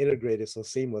and integrate it so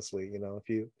seamlessly,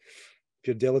 if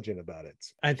you're diligent about it.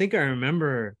 I think I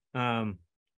remember,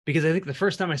 because I think the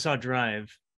first time I saw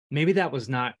Drive, maybe that was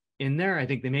not in there. I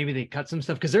think maybe they cut some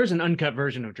stuff, because there's an uncut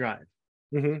version of Drive.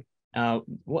 Mm-hmm.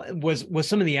 Was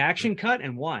some of the action cut,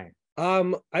 and why?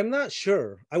 I'm not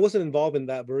sure. I wasn't involved in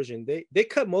that version. They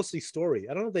cut mostly story.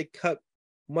 I don't know if they cut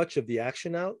much of the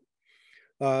action out.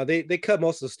 They cut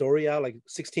most of the story out, like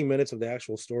 16 minutes of the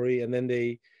actual story, and then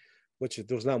which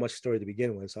there was not much story to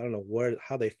begin with. So I don't know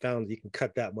how they found you can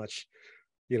cut that much,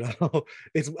 You know,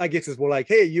 it's, I guess it's more like,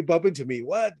 hey, you bump into me,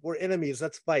 what, we're enemies,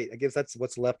 let's fight. I guess that's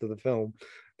what's left of the film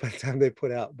by the time they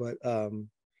put out. But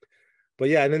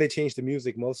yeah, and then they changed the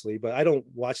music mostly, but I don't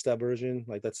watch that version.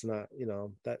 Like, that's not, you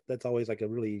know, that's always like a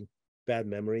really bad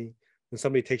memory when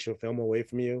somebody takes your film away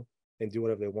from you and do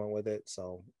whatever they want with it.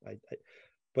 So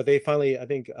but they finally, I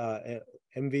think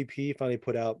MVP finally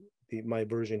put out my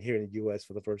version here in the US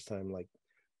for the first time, like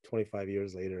 25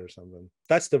 years later or something.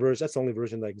 That's the version, that's the only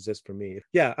version that exists for me.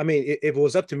 Yeah, I mean, if it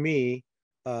was up to me,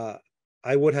 uh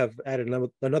I would have added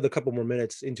another couple more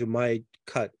minutes into my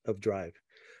cut of Drive,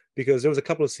 because there was a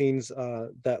couple of scenes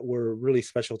that were really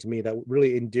special to me, that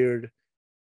really endeared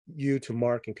you to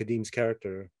Mark and Kadim's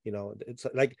character. You know, it's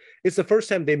like, it's the first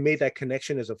time they made that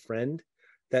connection as a friend,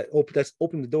 that's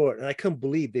opened the door, and I couldn't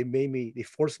believe they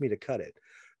forced me to cut it.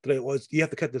 But it was, you have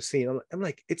to cut the scene. I'm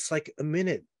like, it's like a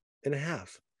minute and a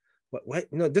half. What?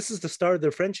 You know, this is the start of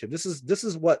their friendship. This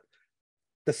is what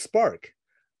the spark.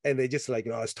 And they just like,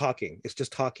 you know, it's talking. It's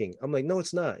just talking. I'm like, no,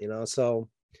 it's not. You know, so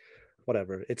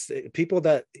whatever. It's people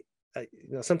that, you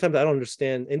know, sometimes I don't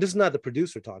understand. And this is not the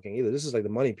producer talking either. This is like the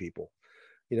money people,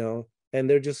 you know, and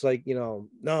they're just like, you know,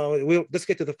 no, let's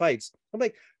get to the fights. I'm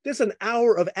like, there's an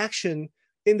hour of action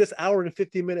in this hour and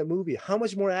 50-minute movie. How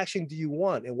much more action do you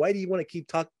want? And why do you want to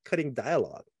keep cutting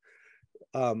dialogue?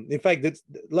 In fact,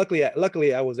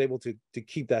 luckily I was able to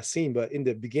keep that scene. But in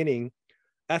the beginning,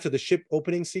 after the ship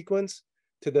opening sequence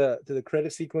to the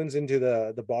credit sequence into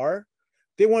the bar,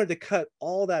 they wanted to cut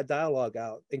all that dialogue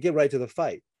out and get right to the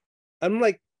fight. I'm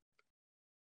like,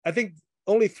 I think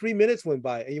only 3 minutes went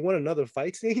by and you want another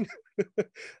fight scene?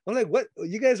 I'm like, what?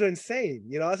 You guys are insane.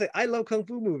 You know, I say, I love Kung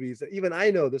Fu movies. Even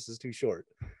I know this is too short.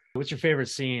 What's your favorite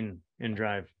scene in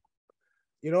Drive?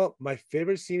 You know, my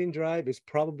favorite scene in Drive is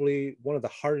probably one of the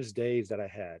hardest days that I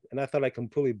had. And I thought I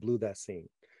completely blew that scene.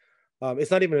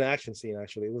 It's not even an action scene,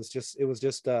 actually. It was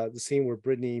just the scene where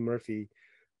Brittany Murphy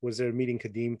was there meeting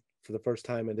Kadim for the first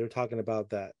time, and they're talking about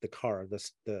the car,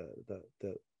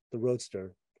 the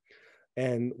roadster.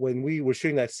 And when we were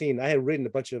shooting that scene, I had written a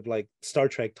bunch of like Star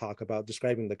Trek talk about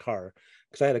describing the car,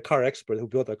 because I had a car expert who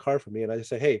built a car for me. And I just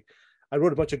say, hey, I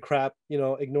wrote a bunch of crap, you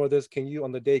know, ignore this. Can you,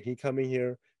 on the day, can you come in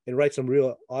here and write some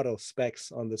real auto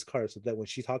specs on this car, so that when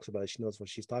she talks about it, she knows what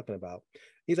she's talking about?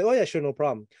 He's like, oh yeah, sure, no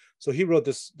problem. So he wrote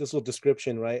this little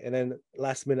description, right? And then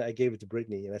last minute I gave it to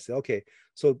Brittany and I said, okay,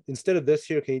 so instead of this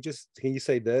here, can you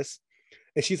say this?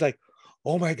 And she's like,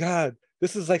 oh my God,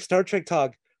 this is like Star Trek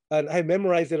talk. And I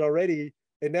memorized it already.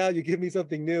 And now you give me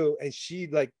something new. And she,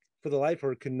 like, for the life of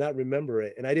her, could not remember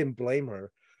it. And I didn't blame her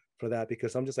for that,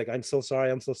 because I'm just like, I'm so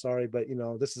sorry. But you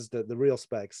know, this is the real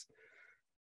specs.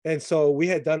 And so we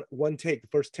had done one take, the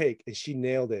first take, and she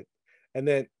nailed it. And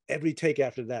then every take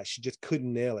after that, she just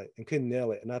couldn't nail it.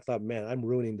 And I thought, man, I'm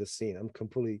ruining this scene. I'm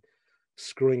completely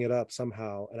screwing it up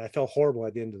somehow. And I felt horrible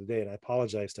at the end of the day. And I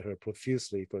apologized to her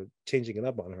profusely for changing it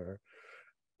up on her.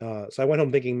 So I went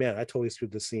home thinking, man, I totally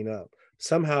screwed the scene up.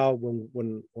 Somehow,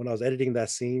 when I was editing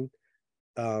that scene,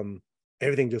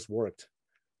 everything just worked,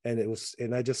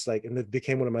 and I just like, and it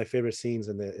became one of my favorite scenes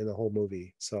in the whole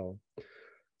movie. So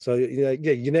you know,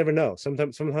 yeah, you never know.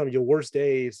 Sometimes your worst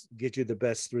days get you the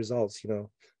best results. You know,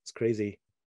 it's crazy.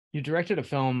 You directed a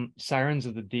film, Sirens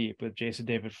of the Deep, with Jason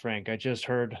David Frank. I just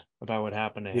heard about what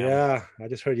happened to him. Yeah, I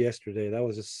just heard yesterday. That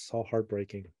was just so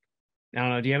heartbreaking. I don't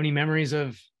know. Do you have any memories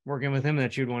of working with him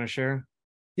that you'd want to share?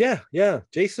 Yeah,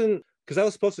 Jason, because I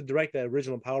was supposed to direct that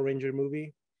original Power Ranger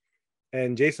movie,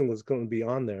 and Jason was going to be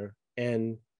on there.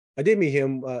 And I did meet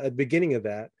him at the beginning of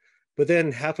that, but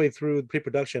then halfway through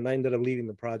pre-production, I ended up leaving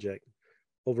the project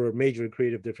over major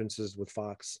creative differences with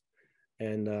Fox,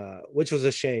 and which was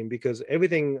a shame, because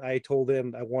everything I told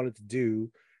them I wanted to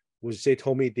do, which they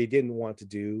told me they didn't want to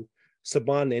do,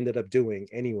 Saban ended up doing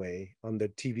anyway on the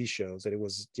TV shows. And it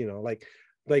was, you know, like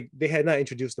they had not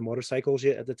introduced the motorcycles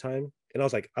yet at the time, and I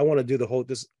was like, I want to do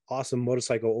this awesome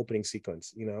motorcycle opening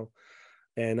sequence, you know.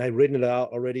 And I'd written it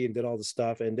out already and did all the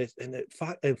stuff, and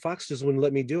Fox just wouldn't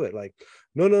let me do it. Like,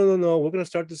 no, we're gonna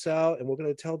start this out and we're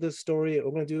gonna tell this story, and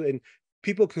we're gonna do it, and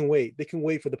people can wait. They can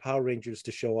wait for the Power Rangers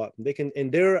to show up. They can,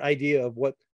 and their idea of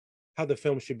how the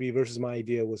film should be versus my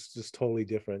idea was just totally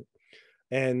different.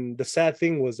 And the sad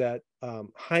thing was that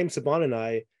Haim Saban and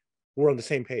I were on the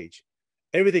same page.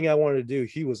 Everything I wanted to do,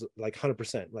 he was like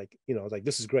 100%. Like, you know, like,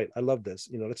 this is great. I love this.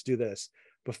 You know, let's do this.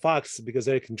 But Fox, because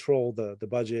they control the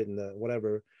budget and the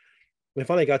whatever, we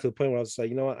finally got to the point where I was like,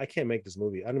 you know what, I can't make this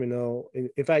movie. I don't even know.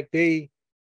 In fact,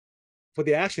 for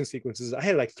the action sequences, I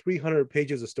had like 300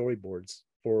 pages of storyboards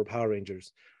for Power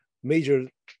Rangers, major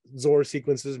Zord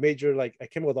sequences, major, like, I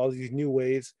came up with all these new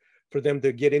ways for them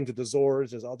to get into the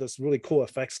Zords. There's all this really cool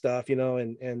effect stuff, you know,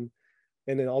 and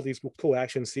and then all these cool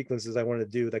action sequences I wanted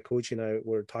to do that Koichi and I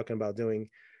were talking about doing.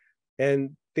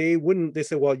 And they wouldn't, they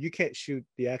said, well, you can't shoot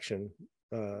the action.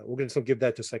 We're going to give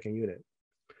that to second unit.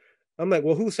 I'm like,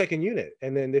 well, who's second unit?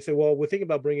 And then they said, well, we're thinking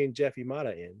about bringing Jeff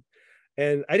Imada in.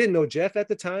 And I didn't know Jeff at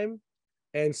the time.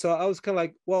 And so I was kind of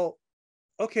like, well,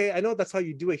 okay, I know that's how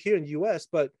you do it here in the US,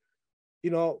 but,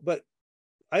 but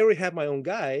I already have my own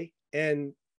guy.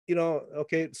 And,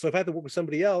 okay, so if I have to work with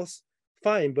somebody else,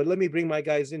 fine, but let me bring my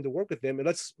guys in to work with them,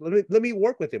 and let me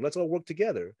work with him. Let's all work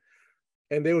together.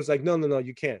 And they was like, no,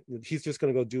 you can't. He's just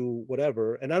going to go do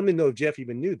whatever. And I don't even know if Jeff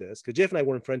even knew this, because Jeff and I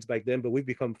weren't friends back then, but we've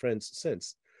become friends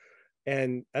since.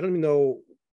 And I don't even know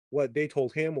what they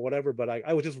told him or whatever, but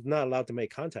I was just not allowed to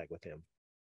make contact with him.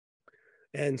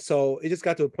 And so it just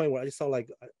got to a point where I just felt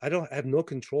like I have no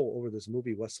control over this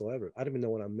movie whatsoever. I don't even know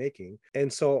what I'm making.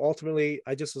 And so ultimately,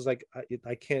 I just was like,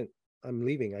 I can't. I'm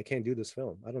leaving. I can't do this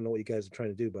film. I don't know what you guys are trying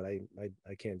to do, but I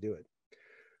can't do it.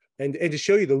 And to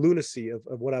show you the lunacy of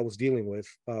what I was dealing with,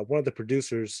 one of the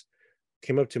producers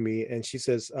came up to me and she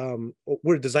says,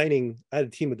 we're designing, I had a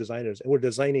team of designers, and we're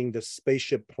designing the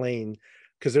spaceship plane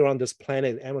because they're on this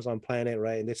planet, Amazon planet,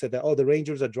 right? And they said that, the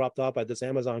Rangers are dropped off at this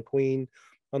Amazon Queen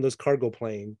on this cargo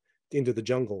plane into the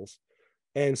jungles.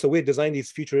 And so we designed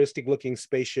these futuristic looking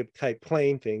spaceship type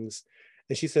plane things.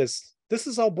 And she says, this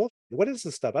is all bullshit. What is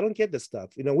this stuff? I don't get this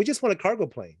stuff. We just want a cargo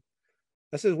plane.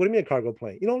 I said, what do you mean a cargo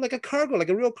plane? Like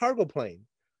a real cargo plane.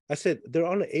 I said, they're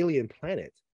on an alien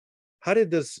planet. How did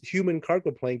this human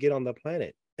cargo plane get on the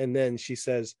planet? And then she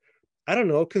says, I don't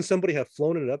know. Can somebody have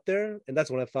flown it up there? And that's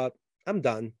when I thought, I'm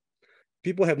done.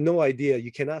 People have no idea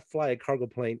you cannot fly a cargo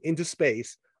plane into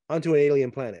space onto an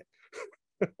alien planet.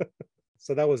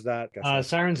 So that was that.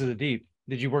 Sirens of the Deep.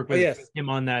 Did you work with him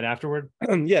on that afterward?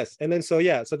 Yes. And then, so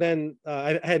then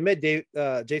I had met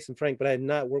Jason Frank, but I had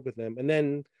not worked with him. And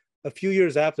then a few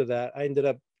years after that, I ended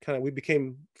up we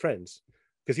became friends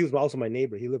because he was also my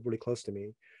neighbor. He lived really close to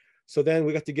me. So then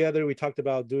we got together, we talked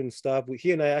about doing stuff.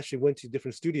 He and I actually went to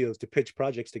different studios to pitch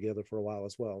projects together for a while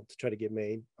as well, to try to get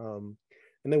made. And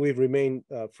then we've remained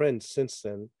friends since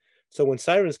then. So when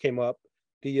Sirens came up,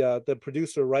 the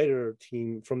producer writer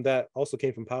team from that also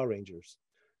came from Power Rangers.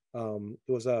 It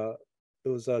was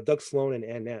Doug Sloan and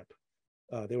Ann Knapp.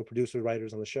 They were producer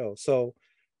writers on the show. So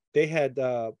they had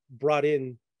brought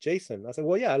in Jason. I said,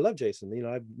 well, yeah, I love Jason.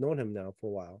 I've known him now for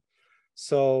a while.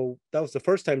 So that was the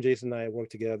first time Jason and I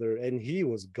worked together, and he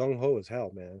was gung-ho as hell,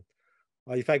 man.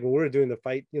 In fact, when we were doing the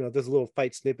fight, there's little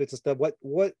fight snippets and stuff.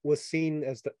 What was seen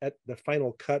as at the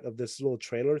final cut of this little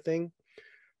trailer thing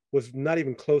was not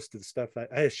even close to the stuff. I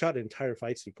had shot an entire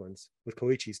fight sequence with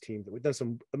Koichi's team. We've done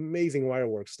some amazing wire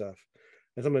work stuff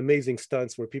and some amazing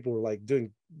stunts where people were like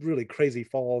doing really crazy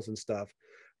falls and stuff.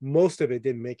 Most of it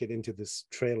didn't make it into this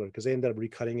trailer because they ended up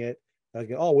recutting it. We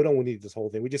don't need this whole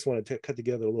thing. We just want to cut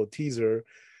together a little teaser,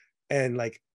 and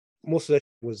like most of that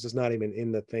was just not even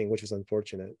in the thing, which is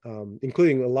unfortunate.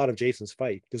 Including a lot of Jason's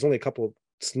fight. There's only a couple of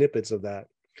snippets of that.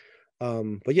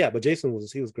 But Jason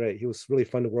was great. He was really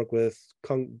fun to work with.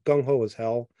 Gung ho as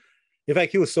hell. In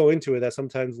fact, he was so into it that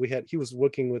sometimes he was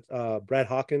working with Brad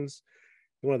Hawkins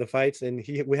in one of the fights, and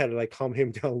we had to like calm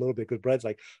him down a little bit because Brad's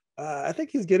like, I think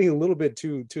he's getting a little bit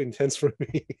too intense for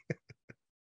me.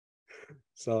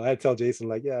 So I had to tell Jason,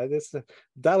 like, yeah, just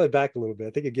dial it back a little bit. I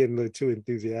think you're getting a little too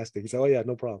enthusiastic. He said, oh yeah,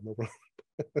 no problem.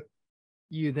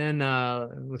 You then,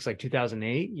 looks like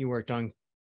 2008, you worked on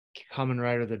Kamen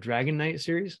Rider, the Dragon Knight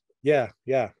series. Yeah.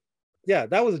 That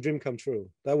was a dream come true.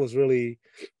 That was really,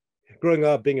 growing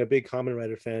up being a big Kamen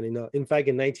Rider fan. In fact,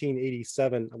 in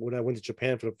 1987, when I went to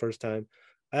Japan for the first time,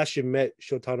 I actually met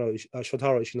Shotaro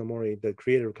Ishinomori, the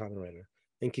creator of Kamen Rider,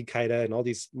 and Kikaida, and all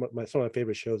these some of my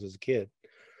favorite shows as a kid.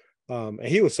 And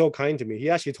he was so kind to me. He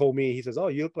actually told me, he says, oh,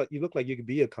 you look like you could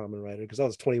be a Kamen Rider, because I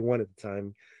was 21 at the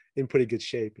time, in pretty good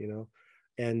shape,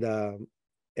 and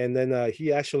then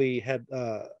he actually had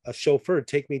a chauffeur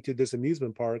take me to this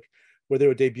amusement park where they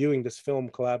were debuting this film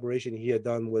collaboration he had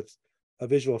done with a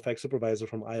visual effects supervisor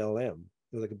from ILM.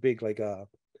 It was like a big, like a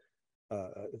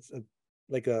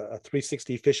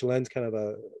 360 fish lens kind of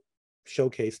a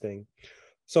showcase thing.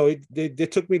 So they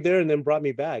took me there and then brought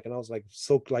me back, and I was like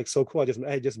so cool.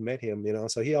 I just met him,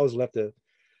 So he always left a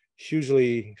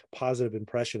hugely positive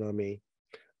impression on me.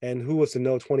 And who was to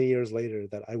know 20 years later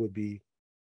that I would be,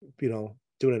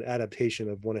 doing an adaptation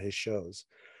of one of his shows.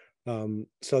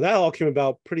 So that all came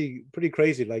about pretty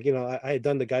crazy. Like, I had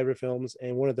done the Guyver films,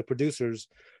 and one of the producers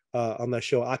on that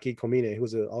show, Aki Komine, who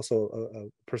was also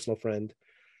a personal friend,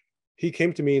 he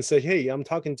came to me and said, hey, I'm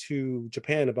talking to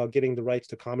Japan about getting the rights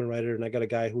to Kamen Rider, and I got a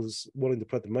guy who's willing to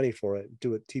put the money for it,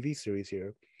 do a TV series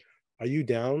here. Are you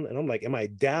down? And I'm like, am I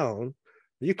down?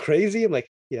 Are you crazy? I'm like,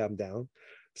 yeah, I'm down.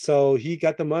 So he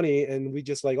got the money and we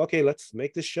just like, okay, let's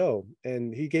make this show.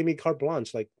 And he gave me carte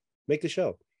blanche, like, make the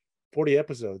show, 40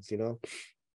 episodes, you know?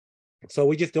 So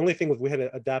we just, the only thing was we had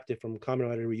to adapt it from Kamen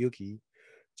Rider Ryuki,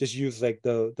 just use like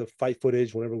the fight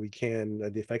footage whenever we can,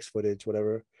 the effects footage,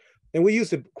 whatever. And we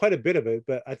used quite a bit of it,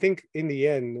 but I think in the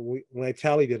end, when I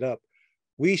tallied it up,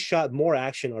 we shot more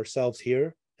action ourselves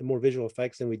here and more visual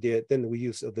effects than we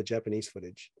used of the Japanese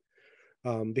footage.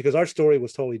 Because our story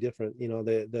was totally different. You know,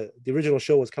 the original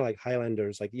show was kind of like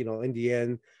Highlanders, like, you know, in the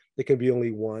end, there can be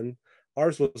only one.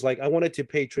 Ours was like, I wanted to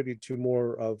pay tribute to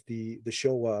more of the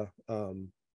Showa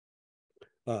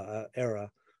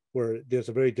era, where there's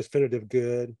a very definitive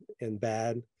good and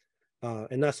bad,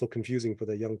 and not so confusing for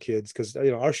the young kids, because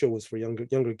you know our show was for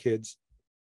younger kids.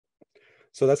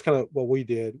 So that's kind of what we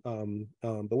did.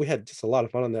 But we had just a lot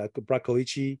of fun on that. Brought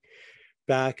Koichi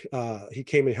back. He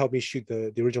came and helped me shoot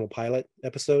the original pilot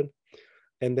episode.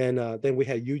 And then we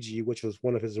had Yuji, which was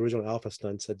one of his original alpha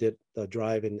stunts that did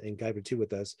Drive and Guyver 2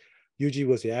 with us. Yuji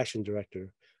was the action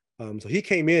director. So he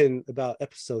came in about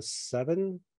episode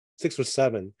 6 or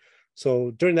 7.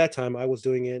 So during that time, I was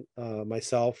doing it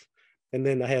myself. And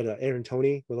then I had Aaron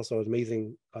Toney, was also an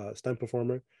amazing stunt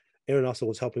performer. Aaron also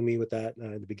was helping me with that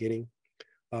in the beginning.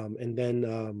 And then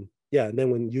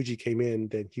when Yuji came in,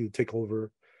 then he would take over.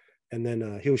 And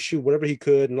then he would shoot whatever he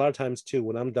could. And a lot of times too,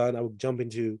 when I'm done, I would jump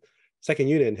into second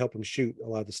unit and help him shoot a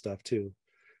lot of the stuff too.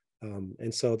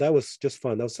 And so that was just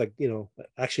fun. That was like, you know,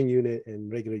 action unit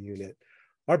and regular unit.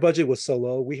 Our budget was so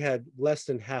low. We had less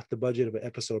than half the budget of an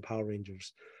episode of Power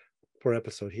Rangers per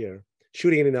episode here,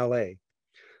 shooting it in LA.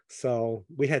 So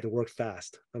we had to work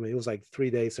fast. I mean, it was like 3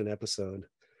 days an episode.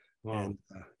 Wow. And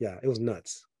yeah, it was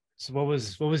nuts. So what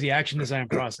was the action design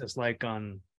process like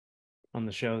on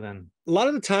the show then? A lot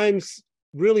of the times,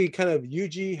 really kind of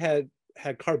Yuji had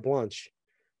carte blanche,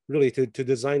 really, to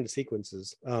design the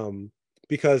sequences.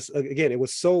 Because again, it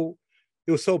was so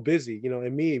busy, you know,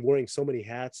 and me wearing so many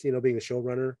hats, you know, being a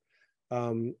showrunner,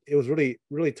 it was really,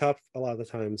 really tough a lot of the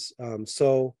times.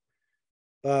 So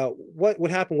what would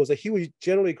happen was that he would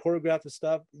generally choreograph the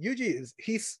stuff. Yuji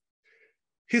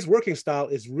his working style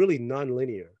is really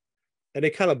non-linear. And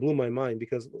it kind of blew my mind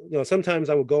because, you know, sometimes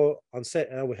I would go on set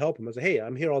and I would help him. I say, hey,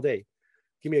 I'm here all day.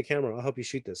 Give me a camera. I'll help you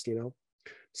shoot this, you know?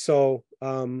 So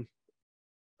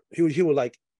he would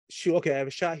like shoot, okay, I have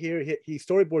a shot here. He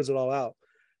storyboards it all out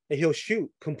and he'll shoot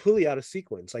completely out of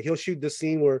sequence. Like he'll shoot this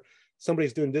scene where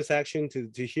somebody's doing this action to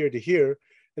here,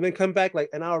 and then come back like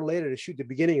an hour later to shoot the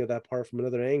beginning of that part from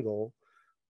another angle.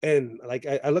 And like,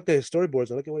 I looked at his storyboards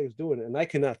and look at what he was doing and I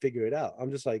could not figure it out.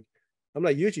 I'm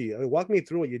like, Yuji, I mean, walk me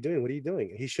through what you're doing. What are you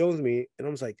doing? And he shows me, and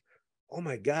I was like, oh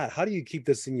my God, how do you keep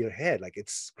this in your head? Like,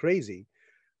 it's crazy.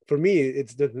 For me,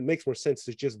 it makes more sense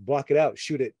to just block it out,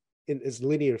 shoot it in as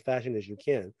linear fashion as you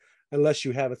can, unless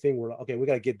you have a thing where, okay, we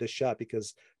got to get this shot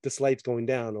because this light's going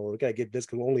down, or we got to get this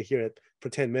because we'll only hear it for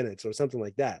 10 minutes or something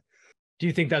like that. Do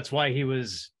you think that's why he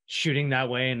was shooting that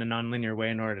way in a nonlinear way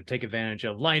in order to take advantage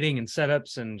of lighting and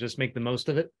setups and just make the most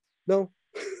of it? No.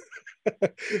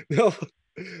 No.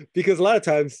 Because a lot of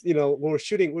times, you know, when we're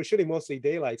shooting mostly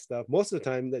daylight stuff. Most of the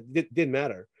time that didn't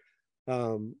matter.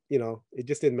 You know, it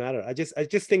just didn't matter. I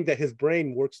just think that his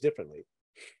brain works differently.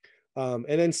 And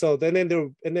then so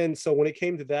when it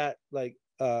came to that, like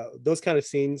those kind of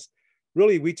scenes,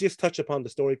 really we just touch upon the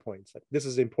story points. Like, this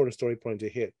is an important story point to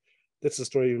hit. This is a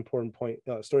story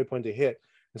point to hit.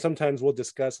 And sometimes we'll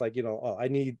discuss like, you know, oh, I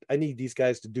need these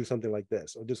guys to do something like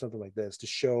this or do something like this to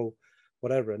show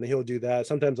whatever, and then he'll do that.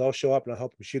 Sometimes I'll show up and I'll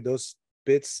help him shoot those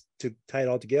bits to tie it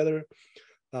all together.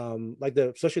 Like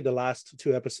especially the last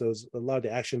 2 episodes, a lot of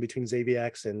the action between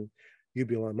Xaviax and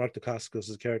Ubulon, Mark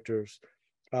Dacascos' characters.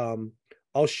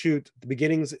 I'll shoot the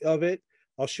beginnings of it.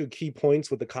 I'll shoot key points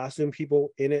with the costume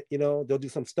people in it. You know, they'll do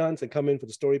some stunts and come in for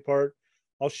the story part.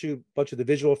 I'll shoot a bunch of the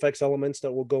visual effects elements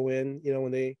that will go in, you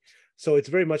know, so it's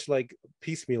very much like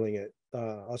piecemealing it.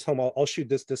 I'll tell them I'll shoot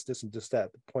this, and this,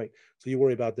 that point. So you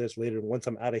worry about this later. Once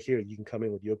I'm out of here, you can come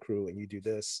in with your crew and you do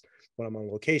this when I'm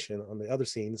on location on the other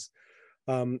scenes.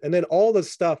 And then all the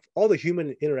stuff, all the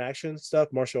human interaction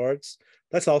stuff, martial arts,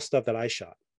 that's all stuff that I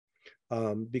shot.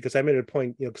 Because I made it a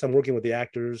point, you know, because I'm working with the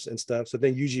actors and stuff. So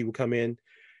then Yuji would come in,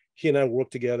 he and I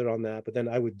work together on that, but then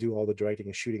I would do all the directing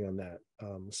and shooting on that.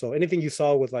 So anything you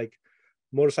saw with like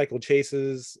motorcycle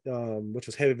chases, which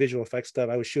was heavy visual effects stuff,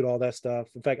 I would shoot all that stuff.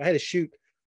 In fact, I had to shoot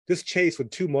this chase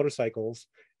with 2 motorcycles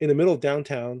in the middle of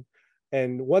downtown,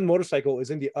 and one motorcycle is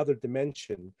in the other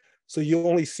dimension. So you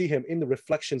only see him in the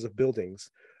reflections of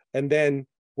buildings. And then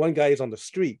one guy is on the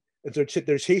street, and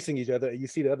they're chasing each other, and you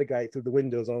see the other guy through the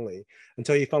windows only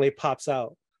until he finally pops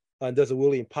out and does a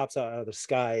wheelie and pops out of the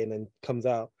sky and then comes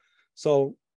out.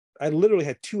 So I literally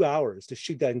had 2 hours to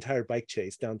shoot that entire bike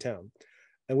chase downtown.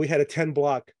 And we had a 10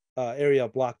 block area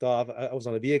blocked off. I was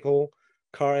on a vehicle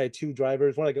car. I had two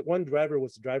drivers. One driver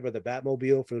was the driver of the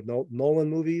Batmobile for the Nolan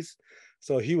movies.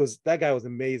 So that guy was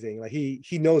amazing. Like he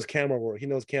knows camera work. He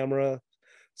knows camera.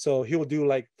 So he'll do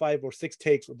like 5 or 6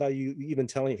 takes without you even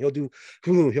telling him.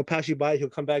 He'll pass you by. He'll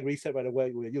come back, reset right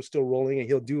away. You're still rolling,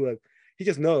 and he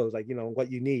just knows, like,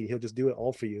 what you need. He'll just do it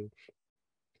all for you.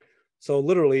 So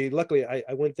literally, luckily,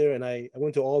 I went there and I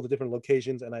went to all the different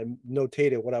locations and I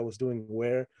notated what I was doing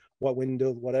where, what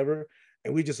window, whatever.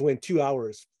 And we just went 2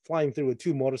 hours flying through with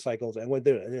 2 motorcycles and went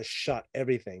there and just shot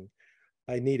everything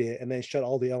I needed, and then shot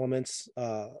all the elements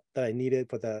that I needed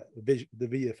for the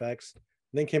VFX.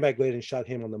 And then came back later and shot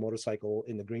him on the motorcycle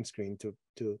in the green screen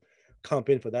to comp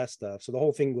in for that stuff. So the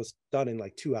whole thing was done in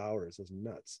like 2 hours. It was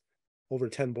nuts, over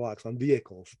 10 blocks on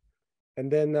vehicles.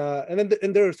 And then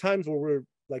there are times where we're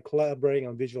like collaborating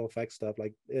on visual effects stuff.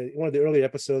 Like one of the early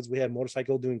episodes, we had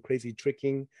motorcycle doing crazy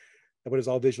tricking, but it's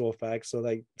all visual effects. So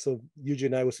Yuji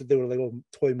and I would sit there with like little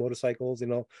toy motorcycles,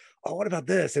 oh, what about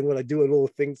this? And when I do a little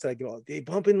things like, they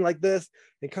bump in like this,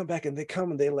 they come back and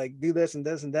they like do this and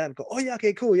this and that and go, oh yeah,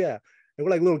 okay, cool, yeah. And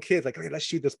we're like little kids, like, okay, let's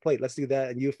shoot this plate, let's do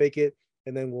that, and you fake it,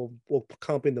 and then we'll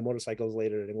comp in the motorcycles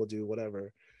later and we'll do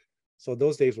whatever. So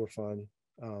those days were fun.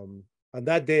 On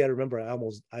that day, I remember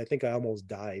I think I almost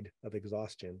died of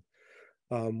exhaustion,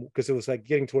 because it was like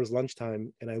getting towards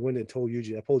lunchtime, and I went and told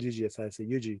Yuji. I pulled Yuji aside. I said,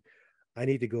 Yuji, I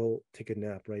need to go take a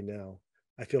nap right now.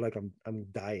 I feel like I'm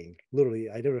dying. Literally,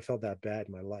 I never felt that bad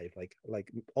in my life.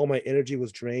 Like all my energy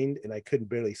was drained, and I couldn't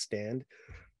barely stand.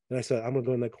 And I said, I'm gonna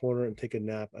go in the corner and take a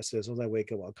nap. I said, as soon as I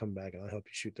wake up, I'll come back and I'll help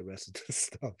you shoot the rest of this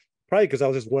stuff. Probably because I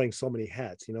was just wearing so many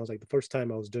hats. It was like the first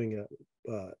time I was doing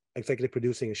executive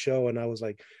producing a show, and I was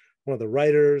like one of the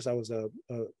writers. I was a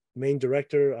main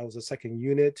director. I was a second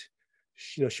unit,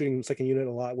 shooting second unit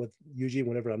a lot with Yuji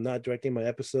whenever I'm not directing my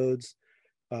episodes,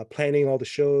 planning all the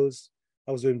shows.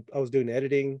 I was doing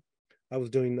editing. I was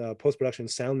doing post-production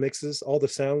sound mixes. All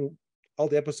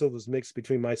the episode was mixed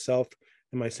between myself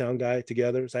and my sound guy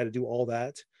together. So I had to do all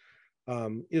that.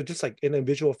 Just like in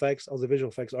visual effects, I was a visual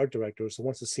effects art director. So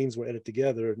once the scenes were edited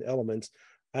together and elements,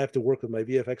 I have to work with my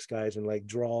VFX guys and like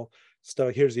draw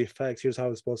stuff. Here's the effects. Here's how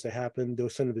it's supposed to happen. They'll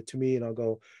send it to me, and I'll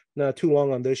go, no, too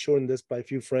long on this. Shorten this by a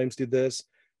few frames. Do this.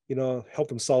 Help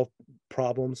them solve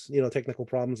problems. Technical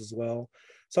problems as well.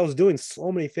 So I was doing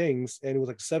so many things, and it was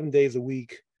like 7 days a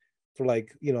week for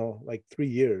like 3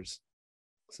 years.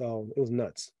 So it was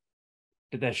nuts.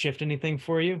 Did that shift anything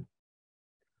for you?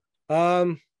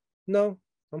 No,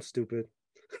 I'm stupid.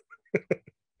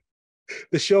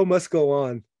 The show must go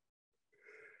on.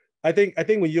 I think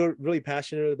when you're really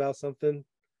passionate about something,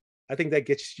 I think that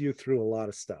gets you through a lot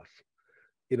of stuff,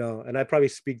 and I probably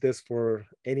speak this for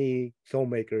any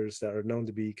filmmakers that are known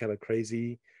to be kind of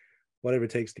crazy, whatever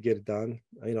it takes to get it done.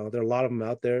 There are a lot of them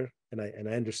out there, and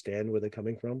I understand where they're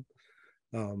coming from.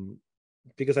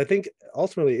 Because I think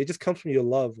ultimately it just comes from your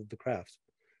love of the craft.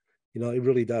 It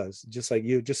really does. Just like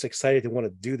you're just excited to want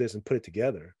to do this and put it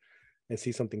together and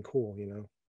see something cool, Can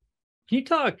you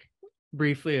talk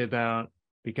briefly about,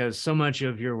 because so much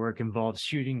of your work involves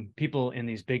shooting people in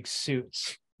these big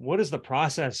suits. What is the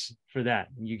process for that?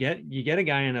 You get a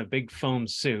guy in a big foam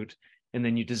suit, and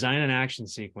then you design an action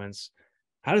sequence.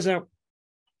 How does that?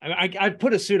 I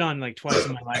put a suit on like twice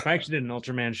in my life. I actually did an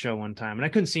Ultraman show one time, and I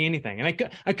couldn't see anything, and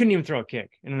I couldn't even throw a kick.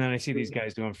 And then I see these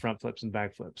guys doing front flips and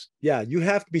back flips. Yeah, you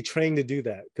have to be trained to do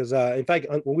that, because in fact,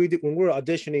 when we were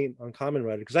auditioning on Kamen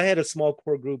Rider, because I had a small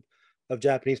core group of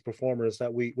Japanese performers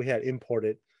that we had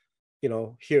imported,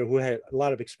 here, who had a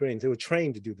lot of experience. They were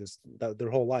trained to do this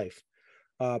their whole life.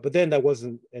 But then that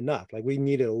wasn't enough. Like we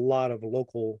needed a lot of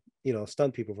local,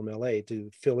 stunt people from LA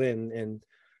to fill in and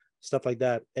stuff like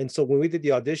that. And so when we did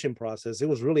the audition process, it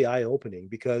was really eye-opening,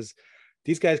 because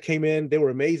these guys came in, they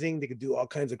were amazing. They could do all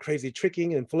kinds of crazy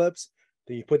tricking and flips.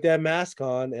 Then you put that mask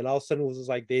on, and all of a sudden it was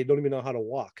like they don't even know how to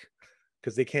walk,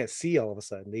 because they can't see all of a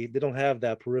sudden. They don't have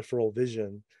that peripheral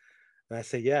vision. And I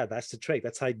say, yeah, that's the trick.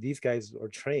 That's how these guys are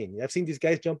trained. I've seen these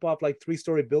guys jump off like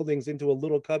 3-story buildings into a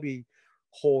little cubby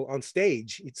hole on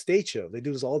stage. It's stage show. They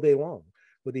do this all day long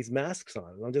with these masks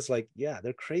on. And I'm just like, yeah,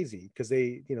 they're crazy, because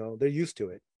they're used to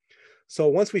it. So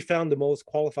once we found the most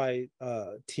qualified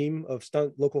team of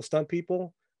local stunt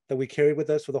people that we carried with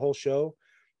us for the whole show,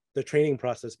 the training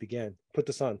process began. Put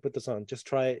this on, just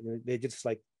try it. And they just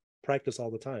like practice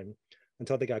all the time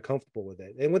until they got comfortable with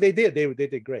it. And when they did, they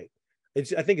did great.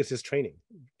 I think it's just training,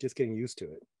 just getting used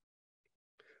to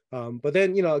it. But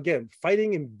then, again,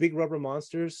 fighting in big rubber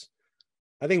monsters,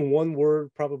 I think one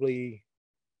word probably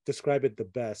describe it the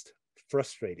best: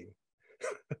 frustrating.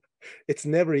 It's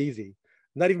never easy.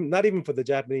 Not even for the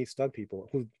Japanese stunt people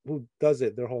who does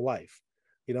it their whole life.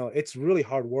 You know, it's really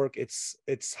hard work. It's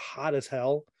hot as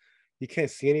hell. You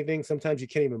can't see anything. Sometimes you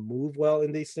can't even move well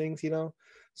in these things, you know.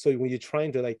 So when you're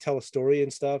trying to like tell a story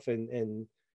and stuff, and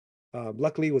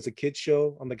luckily it was a kids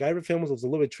show. On the Guyver films, it was a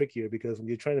little bit trickier because when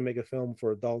you're trying to make a film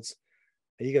for adults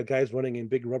and you got guys running in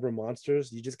big rubber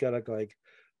monsters, you just gotta like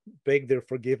beg their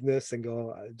forgiveness and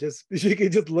go, just you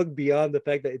can just look beyond the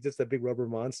fact that it's just a big rubber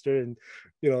monster, and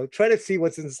try to see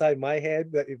what's inside my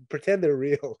head, that pretend they're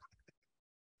real.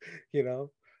 you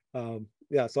know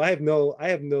yeah, so I have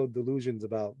no delusions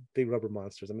about big rubber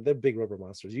monsters. I mean, they're big rubber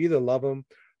monsters. You either love them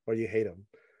or you hate them,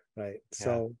 right? Yeah.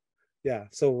 So yeah,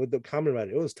 so with the Kamen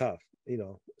Rider, it was tough,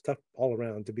 tough all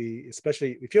around to be,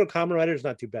 especially if you're a Kamen Rider, it's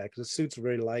not too bad because the suits are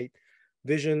very light.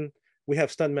 Vision, we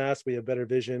have stunt masks, we have better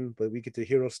vision, but we get to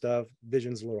hero stuff.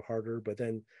 Vision's a little harder, but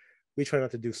then we try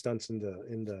not to do stunts in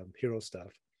the hero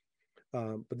stuff.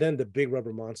 But then the big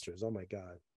rubber monsters, oh my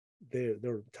god,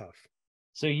 they're tough.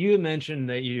 So you mentioned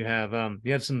that you have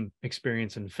some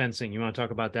experience in fencing. You want to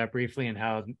talk about that briefly and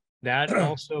how that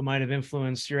also might have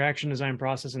influenced your action design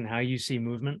process and how you see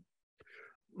movement?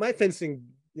 My fencing,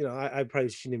 I probably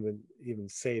shouldn't even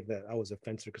say that I was a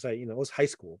fencer, because it was high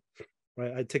school,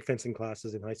 right? I took fencing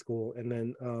classes in high school, and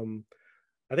then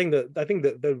I think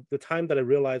the time that I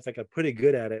realized I got pretty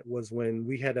good at it was when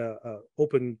we had a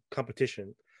open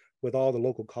competition with all the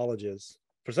local colleges.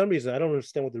 For some reason, I don't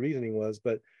understand what the reasoning was,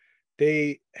 but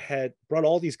they had brought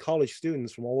all these college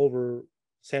students from all over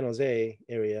San Jose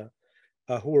area,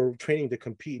 who were training to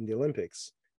compete in the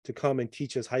Olympics, to come and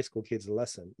teach us high school kids a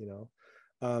lesson.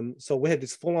 So we had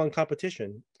this full-on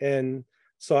competition, and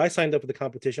so I signed up for the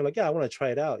competition. Like, yeah, I want to try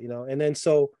it out. And then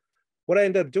so what I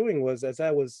ended up doing was, as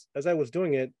I was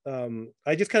doing it,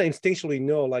 I just kind of instinctually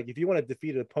know, like, if you want to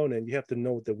defeat an opponent, you have to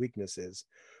know what their weakness is.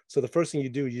 So the first thing you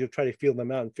do, you try to feel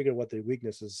them out and figure out what their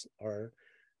weaknesses are.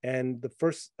 And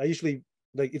I usually,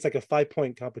 like, it's like a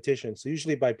 5-point competition. So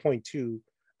usually by point two,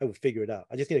 I would figure it out.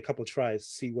 I just need a couple of tries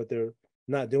to see what they're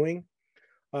not doing.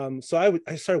 So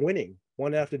I started winning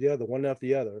one after the other, one after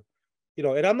the other.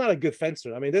 And I'm not a good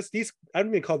fencer. I mean, these I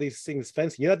don't even call these things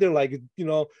fencing. You're not there like,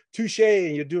 touche,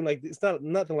 and you're doing like, it's not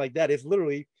nothing like that. It's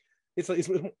literally, it's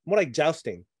more like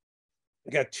jousting.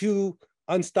 You got two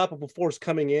unstoppable force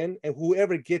coming in, and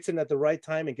whoever gets in at the right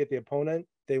time and get the opponent,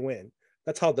 they win.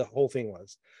 That's how the whole thing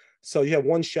was. So you have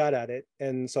one shot at it,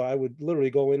 and so I would literally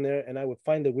go in there and I would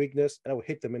find the weakness and I would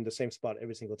hit them in the same spot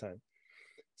every single time.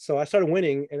 So I started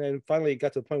winning, and then finally it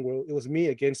got to the point where it was me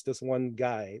against this one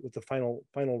guy with the final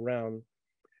round,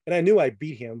 and I knew I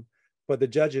beat him, but the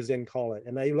judges didn't call it.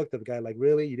 And I looked at the guy like,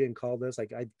 really, you didn't call this?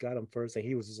 Like, I got him first, and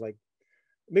he was just like,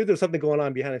 maybe there was something going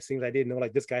on behind the scenes I didn't know.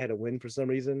 Like, this guy had to win for some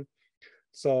reason.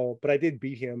 So, but I did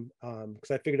beat him,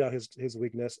 because I figured out his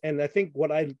weakness. And I think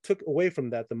what I took away from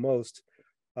that the most,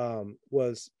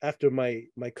 was after my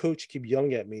coach keep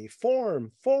yelling at me,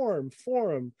 form, form,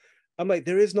 form. I'm like,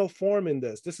 there is no form in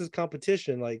this. This is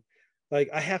competition. Like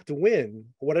I have to win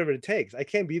whatever it takes. I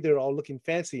can't be there all looking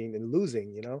fancy and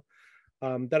losing.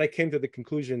 That I came to the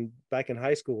conclusion back in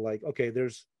high school, like, okay,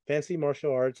 there's fancy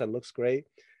martial arts that looks great,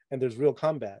 and there's real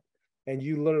combat. And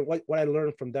you learn what I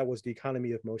learned from that was the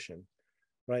economy of motion,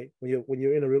 right? When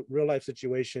you're in a real life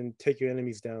situation, take your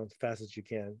enemies down as fast as you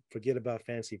can. Forget about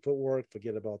fancy footwork,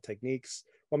 forget about techniques.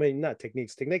 Well, I mean, not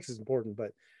techniques. Techniques is important,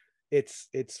 but it's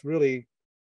really,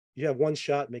 you have one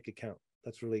shot, make it count.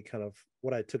 That's really kind of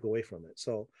what I took away from it.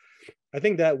 So I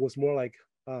think that was more like,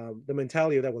 the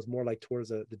mentality of that was more like towards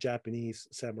the Japanese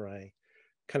samurai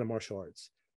kind of martial arts,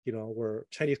 where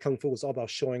Chinese kung fu was all about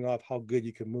showing off how good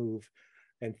you can move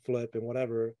and flip and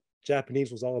whatever.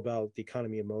 Japanese was all about the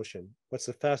economy of motion. What's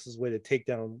the fastest way to take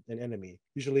down an enemy?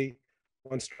 Usually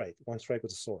one strike with a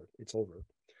sword, it's over.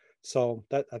 So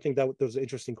that, I think that there's an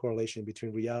interesting correlation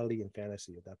between reality and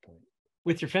fantasy at that point.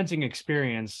 With your fencing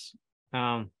experience,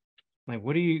 like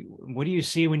what do you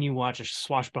see when you watch a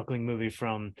swashbuckling movie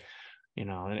from,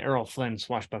 an Errol Flynn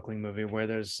swashbuckling movie where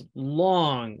there's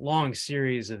long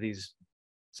series of these?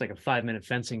 It's like a 5-minute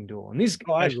fencing duel, and these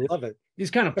I love it.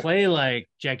 These kind of play like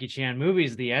Jackie Chan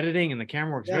movies. The editing and the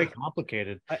camera work's very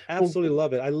complicated. I absolutely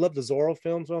love it. I love the Zorro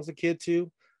films when I was a kid too.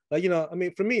 Like, I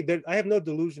mean, for me, I have no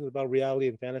delusions about reality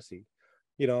and fantasy.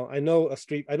 I know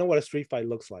what a street fight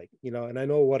looks like, and I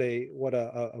know what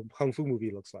a kung fu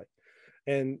movie looks like.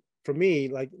 And for me,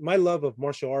 like, my love of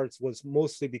martial arts was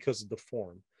mostly because of the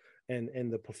form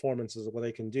and the performances of what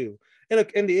they can do,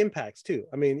 and the impacts too.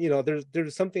 I mean,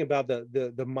 there's something about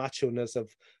the macho-ness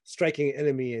of striking an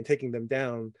enemy and taking them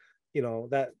down.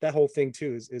 That whole thing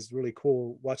too is really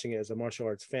cool watching it as a martial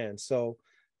arts fan. So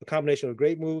the combination of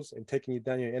great moves and taking you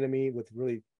down your enemy with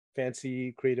really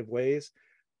fancy, creative ways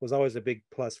was always a big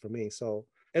plus for me. So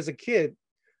as a kid,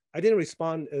 I didn't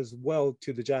respond as well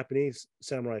to the Japanese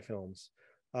samurai films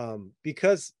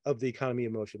because of the economy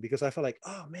of motion. Because I felt like,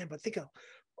 oh man, but think of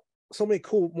so many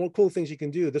more cool things you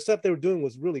can do. The stuff they were doing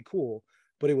was really cool,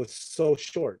 but it was so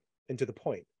short and to the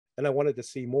point, and I wanted to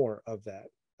see more of that.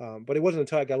 But it wasn't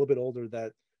until I got a little bit older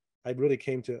that I really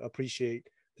came to appreciate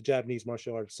the Japanese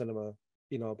martial arts cinema,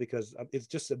 because it's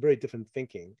just a very different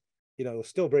thinking.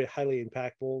 Still very highly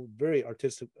impactful, very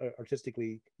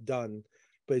artistically done,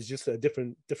 but it's just a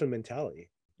different mentality.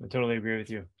 I totally agree with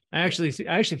you. I actually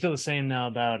feel the same now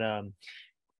about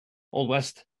old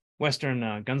Western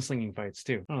gunslinging fights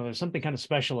too. I don't know, there's something kind of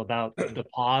special about the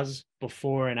pause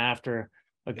before and after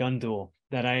a gun duel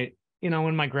that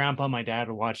when my grandpa, my dad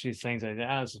would watch these things, I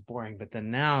this is boring. But then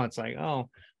now it's like, oh,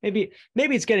 maybe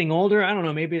it's getting older. I don't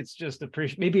know. Maybe it's just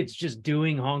maybe it's just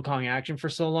doing Hong Kong action for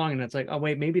so long, and it's like, oh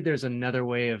wait, maybe there's another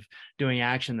way of doing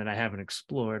action that I haven't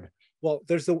explored. Well,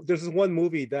 there's this one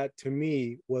movie that to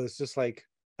me was just like,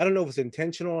 I don't know if it's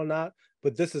intentional or not,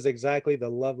 but this is exactly the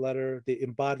love letter, the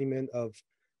embodiment of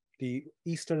the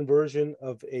Eastern version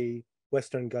of a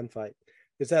Western gunfight.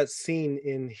 Is that scene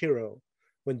in Hero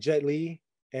when Jet Li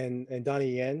and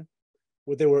Donnie Yen,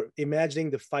 where they were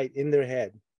imagining the fight in their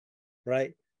head,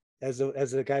 right? As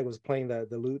the guy was playing the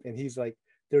lute, and he's like,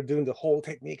 they're doing the whole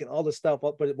technique and all this stuff.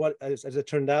 But as it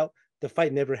turned out, the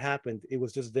fight never happened. It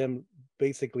was just them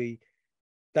basically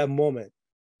that moment.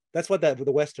 That's what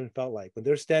the Western felt like when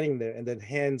they're standing there and then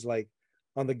hands like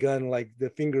on the gun, like the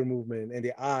finger movement and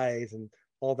the eyes and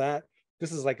all that.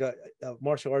 This is like a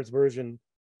martial arts version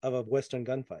of a Western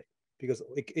gunfight because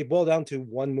it boiled down to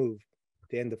one move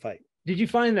to end the fight. Did you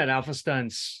find that Alpha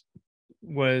Stunts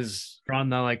was on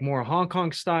the like more Hong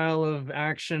Kong style of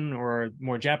action or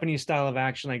more Japanese style of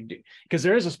action? Like, because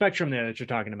there is a spectrum there that you're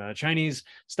talking about. Chinese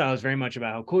style is very much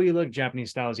about how cool you look.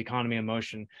 Japanese style is economy and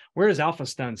motion. Where is Alpha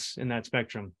Stunts in that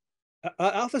spectrum?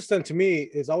 Alpha Stunt to me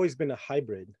has always been a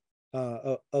hybrid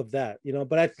of that,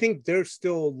 but I think they're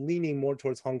still leaning more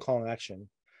towards Hong Kong action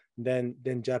than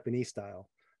Japanese style.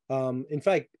 In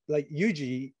fact, like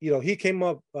Yuji, he came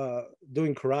up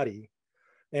doing karate,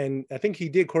 and I think he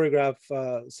did choreograph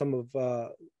some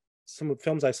of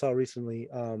films I saw recently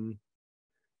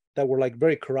that were like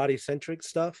very karate centric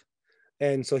stuff,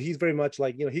 and so he's very much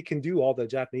like he can do all the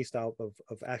Japanese style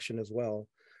of action as well,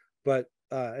 but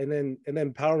and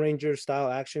then Power Ranger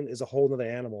style action is a whole nother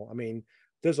animal. I mean,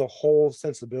 there's a whole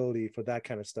sensibility for that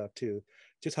kind of stuff too,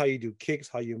 just how you do kicks,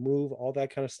 how you move, all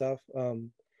that kind of stuff.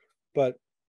 But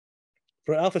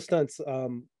for Alpha Stunts,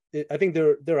 I think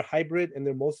they're a hybrid, and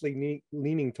they're mostly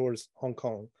leaning towards Hong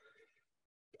Kong.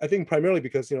 I think primarily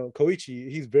because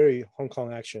Koichi, he's very Hong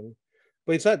Kong action,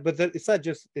 but it's not. But it's not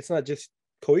just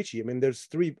Koichi. I mean, there's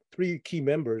three key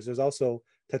members. There's also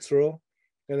Tetsuro,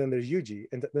 and then there's Yuji,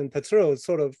 and then Tetsuro is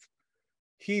sort of,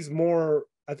 he's more,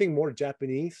 I think, more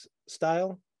Japanese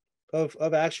style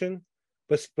of action,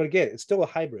 but again, it's still a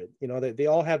hybrid. They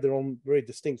all have their own very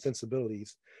distinct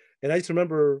sensibilities, and I just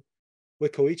remember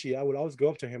with Koichi, I would always go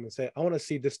up to him and say, I want to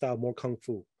see this style more kung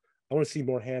fu. I want to see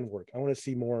more handwork. I want to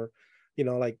see more,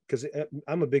 like, because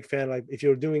I'm a big fan. Like, if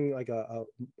you're doing like a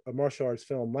martial arts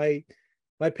film, my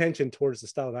penchant towards the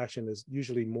style of action is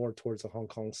usually more towards the Hong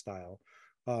Kong style,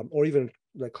 or even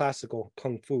like classical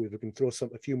kung fu. If you can throw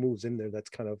a few moves in there, that's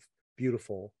kind of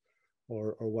beautiful,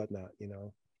 or whatnot.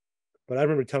 But I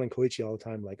remember telling Koichi all the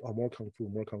time, like, oh, more kung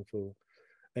fu,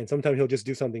 and sometimes he'll just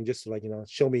do something just to like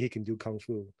show me he can do kung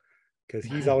fu. Because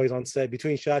he's always on set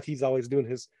between shots, he's always doing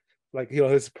his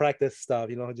his practice stuff,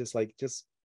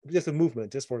 just a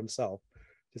movement just for himself,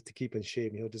 just to keep in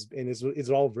shape. And it's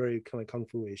all very kind of kung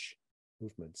fu-ish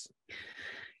movements.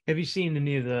 Have you seen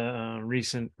any of the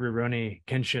recent Rurouni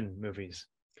Kenshin movies?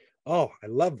 Oh, I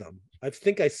love them. I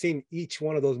think I've seen each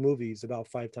one of those movies about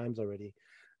 5 times already,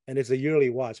 and it's a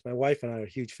yearly watch. My wife and I are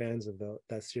huge fans of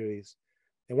that series,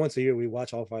 and once a year we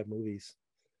watch all 5 movies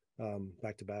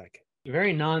back to back.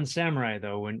 Very non-samurai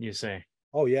though, wouldn't you say?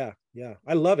 Oh yeah,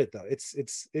 I love it though. It's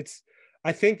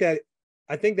I think that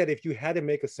if you had to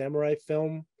make a samurai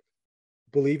film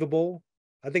believable,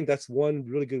 I think that's one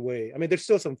really good way. I mean, there's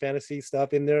still some fantasy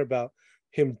stuff in there about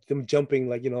them jumping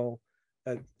like to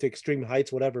extreme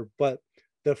heights, whatever, but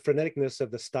the freneticness of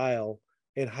the style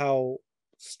and how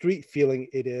street feeling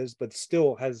it is, but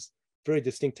still has very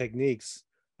distinct techniques,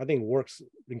 I think works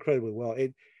incredibly well.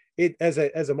 It as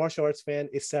a martial arts fan,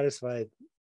 it satisfied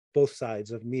both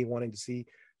sides of me wanting to see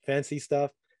fancy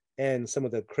stuff and some of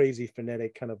the crazy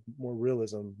frenetic kind of more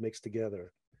realism mixed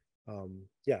together.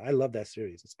 I love that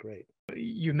series. It's great.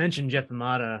 You mentioned Jeff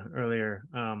Amada earlier,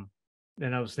 and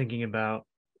I was thinking about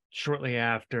shortly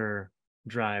after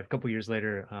Drive. A couple years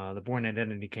later, The Bourne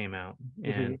Identity came out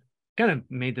Hmm. and kind of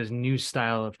made this new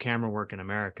style of camera work in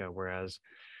America. Whereas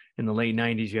in the late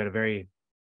 90s, you had a very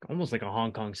almost like a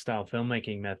Hong Kong style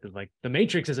filmmaking method. Like The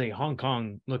Matrix is a Hong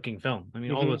Kong looking film. I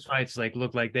mean, all Hmm. those fights like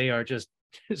look like they are just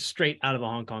straight out of a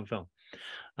Hong Kong film.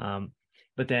 Um,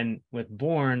 but then with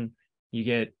Bourne, you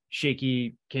get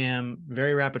shaky cam,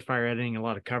 very rapid fire editing, a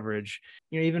lot of coverage.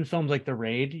 Even films like The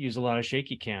Raid use a lot of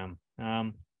shaky cam.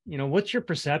 What's your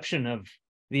perception of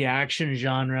the action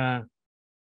genre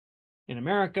in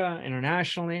America,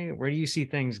 internationally? Where do you see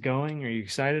things going? Are you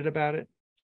excited about it?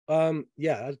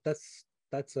 Yeah, that's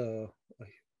a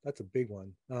that's a big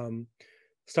one.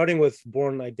 Starting with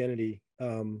Born Identity,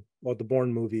 or the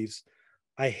Born movies,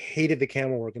 I hated the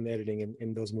camera work and the editing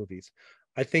in those movies.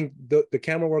 I think the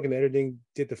camera work and the editing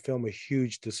did the film a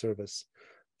huge disservice.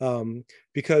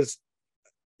 Because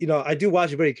I do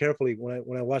watch it very carefully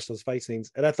when I watch those fight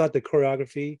scenes, and I thought the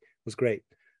choreography was great.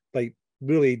 Like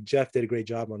really, Jeff did a great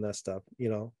job on that stuff.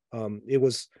 It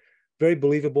was very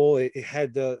believable. It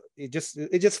had it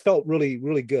just felt really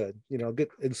really good. Good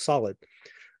and solid.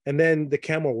 And then the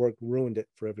camera work ruined it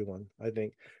for everyone, I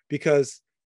think, because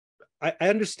I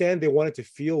understand they wanted to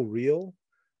feel real,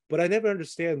 but I never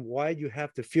understand why you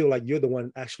have to feel like you're the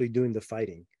one actually doing the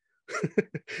fighting. Do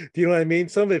you know what I mean?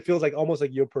 Some of it feels like almost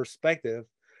like your perspective,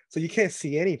 so you can't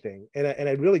see anything. And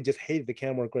I really just hated the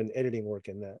camera work and editing work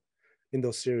in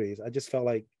those series. I just felt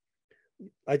like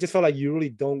you really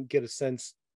don't get a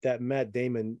sense that Matt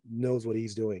Damon knows what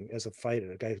he's doing as a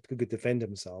fighter, a guy who could defend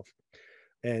himself.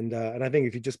 And I think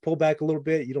if you just pull back a little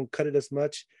bit, you don't cut it as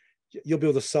much, you'll be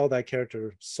able to sell that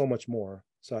character so much more.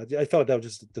 So I felt that was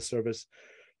just a disservice.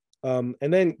 And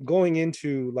then going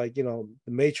into like the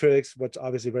Matrix, which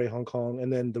obviously very Hong Kong,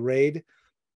 and then the Raid,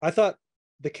 I thought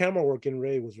the camera work in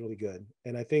Raid was really good,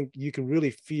 and I think you can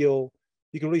really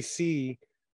see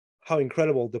how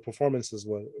incredible the performances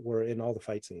were in all the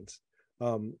fight scenes.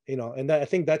 And that, I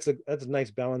think that's a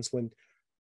nice balance when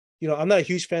I'm not a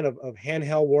huge fan of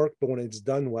handheld work, but when it's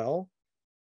done well,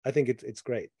 I think it's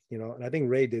great. And I think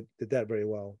Ray did that very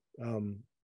well.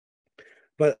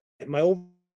 But my overall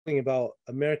thing about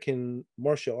American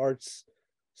martial arts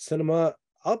cinema,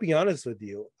 I'll be honest with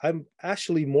you, I'm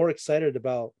actually more excited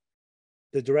about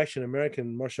the direction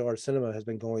American martial arts cinema has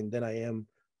been going than I am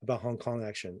about Hong Kong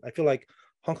action. I feel like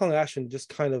Hong Kong action just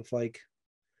kind of like,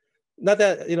 not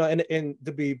that and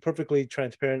to be perfectly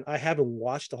transparent, I haven't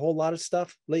watched a whole lot of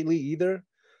stuff lately either.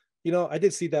 I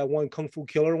did see that one Kung Fu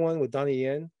Killer one with Donnie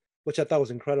Yen, which I thought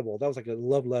was incredible. That was like a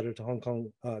love letter to Hong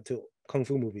Kong, to Kung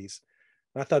Fu movies.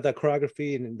 And I thought that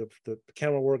choreography and the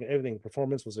camera work and everything,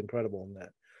 performance was incredible in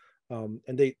that.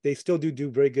 And they still do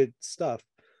very good stuff,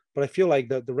 but I feel like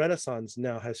the renaissance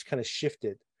now has kind of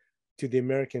shifted to the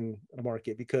American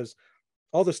market, because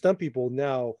all the stunt people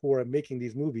now who are making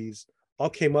these movies all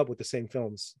came up with the same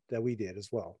films that we did as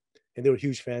well, and they were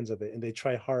huge fans of it, and they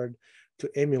try hard to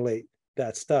emulate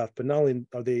that stuff. But not only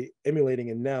are they emulating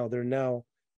it now, they're now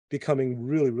becoming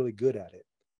really really good at it,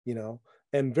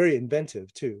 and very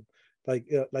inventive too. Like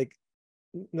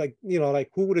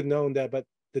who would have known that? But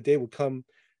the day would come,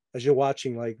 as you're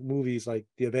watching like movies like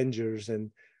the Avengers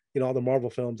and all the Marvel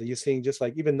films, and you're seeing just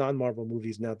like even non-Marvel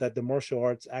movies now, that the martial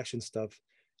arts action stuff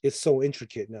is so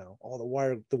intricate now. All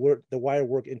the wire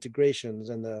work integrations,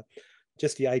 and the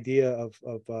idea of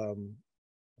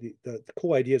the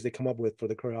cool ideas they come up with for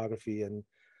the choreography and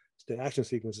the action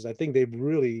sequences. I think they've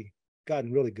really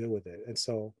gotten really good with it, and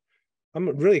so I'm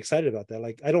really excited about that.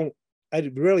 Like I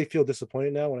really feel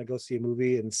disappointed now when I go see a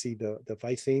movie and see the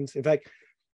fight scenes. In fact,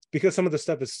 because some of the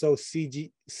stuff is so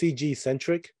CG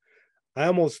centric, I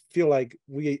almost feel like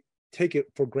we take it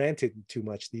for granted too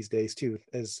much these days too,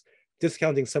 as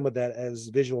discounting some of that as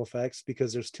visual effects,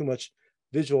 because there's too much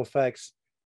visual effects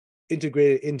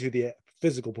integrated into the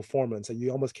physical performance that you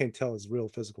almost can't tell is real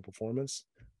physical performance.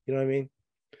 You know what I mean?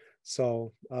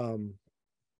 So,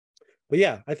 but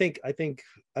yeah, I think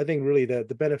really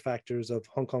the benefactors of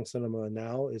Hong Kong cinema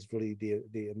now is really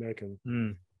the American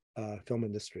Mm. film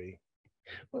industry.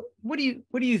 What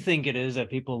do you think it is that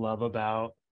people love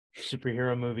about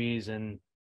superhero movies and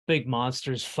big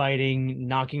monsters fighting,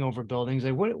 knocking over buildings?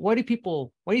 Like why do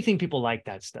you think people like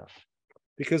that stuff?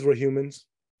 Because we're humans.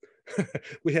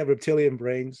 We have reptilian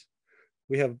brains.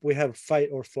 We have fight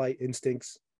or flight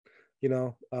instincts. We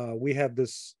have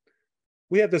this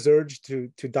urge to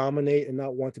dominate and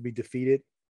not want to be defeated,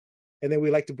 and then we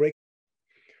like to break.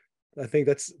 I think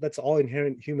that's all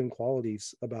inherent human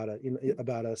qualities about it,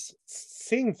 about us.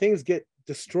 Seeing things get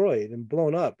destroyed and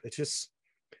blown up, it's just,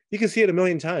 you can see it a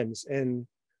million times, and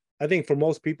I think for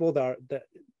most people that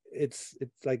it's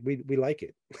like we like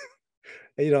it.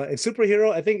 And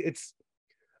superhero, I think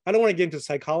I don't want to get into the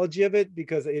psychology of it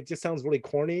because it just sounds really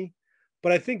corny.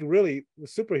 But I think really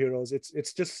with superheroes,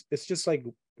 it's just like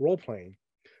role playing.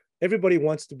 Everybody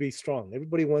wants to be strong.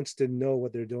 Everybody wants to know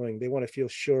what they're doing. They want to feel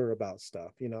sure about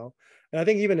stuff, you know. And I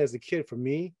think even as a kid, for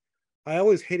me, I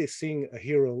always hated seeing a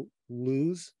hero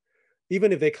lose,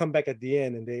 even if they come back at the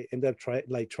end and they end up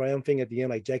triumphing at the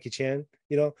end, like Jackie Chan.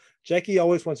 You know, Jackie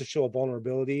always wants to show a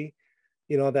vulnerability.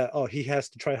 You know that he has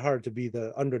to try hard to be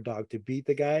the underdog to beat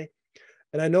the guy.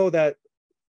 And I know that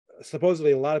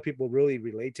supposedly a lot of people really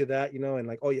relate to that. You know, and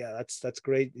like, oh yeah, that's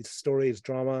great. It's story, it's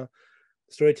drama,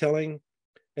 storytelling,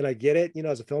 and I get it. You know,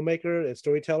 as a filmmaker and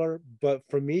storyteller. But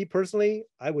for me personally,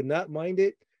 I would not mind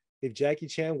it if Jackie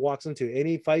Chan walks into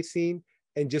any fight scene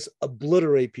and just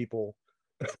obliterate people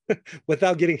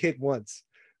without getting hit once,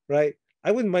 right?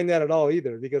 I wouldn't mind that at all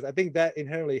either, because I think that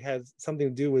inherently has something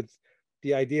to do with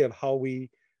the idea of how we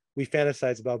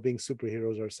fantasize about being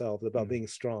superheroes ourselves, about being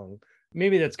strong.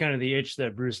 Maybe that's kind of the itch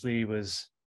that Bruce Lee was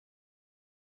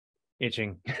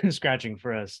itching, scratching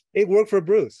for us. It worked for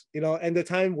Bruce, you know, and the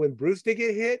time when Bruce did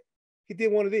get hit, he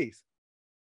did one of these.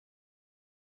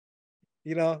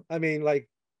 You know, I mean, like,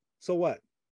 so what?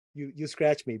 You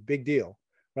scratch me, big deal,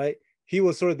 right? He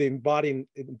was sort of the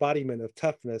embodiment of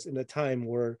toughness in a time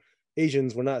where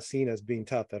Asians were not seen as being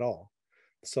tough at all.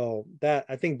 So that,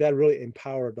 I think that really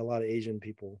empowered a lot of Asian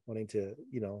people wanting to,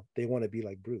 you know, they want to be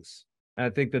like Bruce.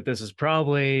 I think that this is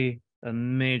probably a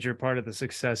major part of the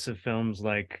success of films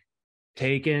like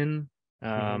Taken.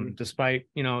 Despite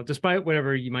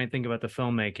whatever you might think about the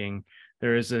filmmaking,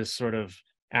 there is this sort of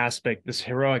aspect, this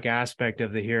heroic aspect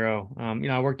of the hero.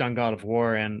 I worked on God of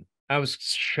War, and I was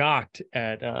shocked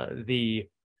at the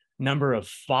number of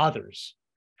fathers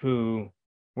who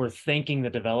were thanking the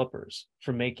developers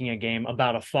for making a game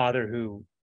about a father who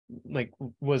like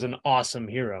was an awesome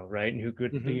hero, right? And who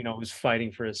could, was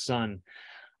fighting for his son.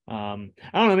 I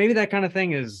don't know, maybe that kind of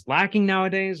thing is lacking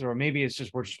nowadays, or maybe it's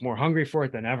just we're just more hungry for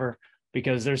it than ever,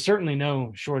 because there's certainly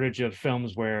no shortage of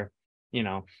films where,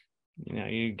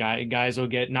 you guys will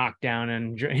get knocked down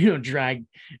and dragged,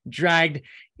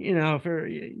 for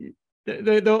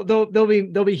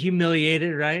they'll be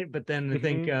humiliated, right? But then I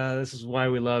think this is why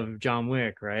we love John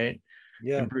Wick, right?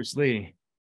 Yeah, and Bruce Lee.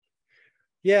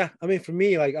 Yeah, I mean, for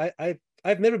me, like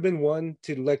I've never been one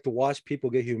to like to watch people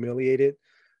get humiliated.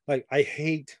 Like I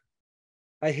hate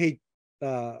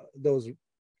those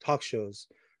talk shows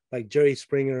like Jerry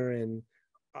Springer, and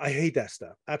I hate that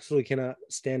stuff. Absolutely cannot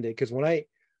stand it, because when I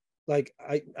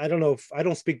don't know, if I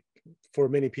don't speak for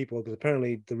many people, because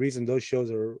apparently the reason those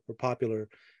shows are popular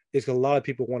is because a lot of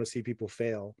people want to see people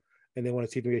fail and they want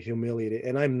to see them get humiliated.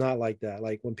 And I'm not like that.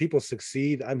 Like when people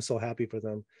succeed, I'm so happy for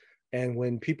them. And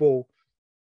when people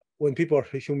are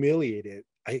humiliated,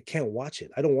 I can't watch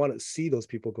it. I don't want to see those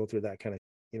people go through that kind of.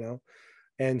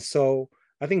 And so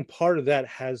I think part of that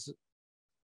has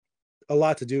a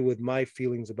lot to do with my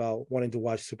feelings about wanting to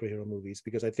watch superhero movies,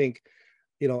 because I think,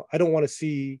 I don't want to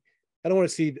see a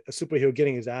superhero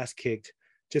getting his ass kicked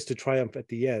just to triumph at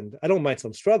the end. I don't mind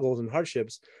some struggles and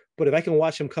hardships, but if I can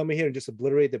watch him come in here and just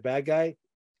obliterate the bad guy,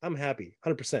 I'm happy,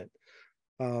 100%.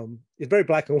 It's very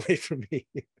black and white for me,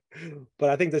 but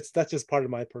I think that's just part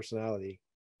of my personality.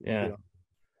 Yeah,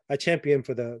 I champion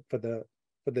for the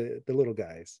little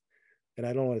guys, and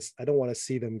I don't want to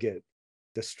see them get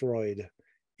destroyed,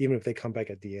 even if they come back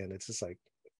at the end. It's just like,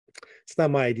 it's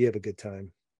not my idea of a good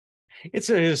time. It's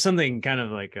something kind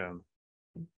of like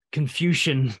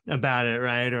Confucian about it,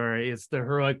 right? Or it's the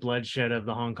heroic bloodshed of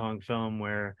the Hong Kong film,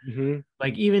 where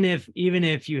like even if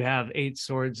you have 8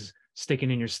 swords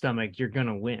sticking in your stomach, you're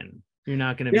gonna win. You're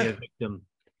not gonna be a victim.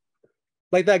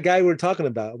 Like that guy we were talking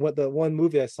about, what the one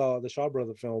movie I saw, the Shaw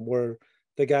Brother film, where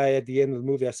the guy at the end of the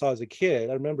movie I saw as a kid,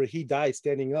 I remember he died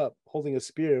standing up holding a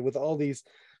spear with all these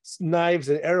knives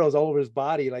and arrows all over his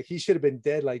body. Like he should have been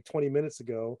dead like 20 minutes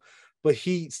ago, but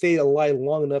he stayed alive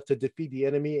long enough to defeat the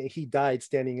enemy, and he died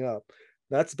standing up.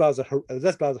 That's about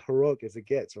as heroic as it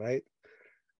gets, right?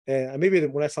 And maybe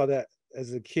when I saw that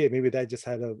as a kid, maybe that just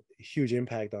had a huge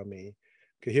impact on me.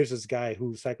 Because here's this guy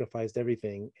who sacrificed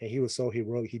everything, and he was so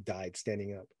heroic, he died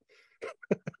standing up.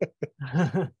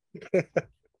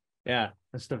 Yeah,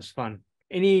 that stuff's fun.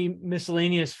 Any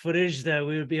miscellaneous footage that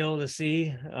we would be able to see?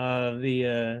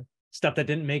 The stuff that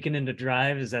didn't make it into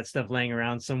Drive, is that stuff laying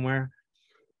around somewhere?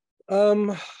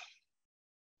 Yeah,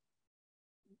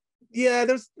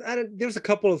 there's a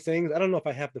couple of things. I don't know if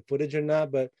I have the footage or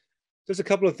not, but there's a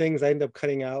couple of things I ended up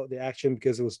cutting out the action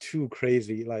because it was too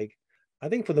crazy. Like, I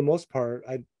think for the most part,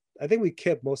 I think we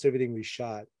kept most everything we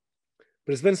shot,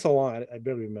 but it's been so long, I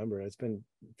barely remember. It's been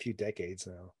a few decades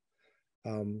now.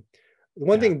 The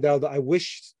one thing though that I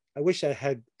wish I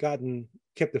had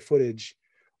kept the footage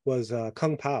was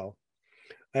Kung Pao.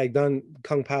 I had done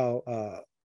Kung Pao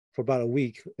for about a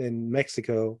week in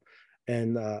Mexico,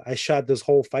 and I shot this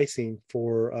whole fight scene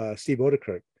for Steve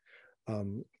Odekirk.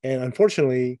 And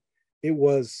unfortunately, it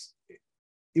was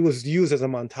it was used as a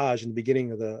montage in the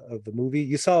beginning of the movie.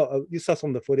 You saw some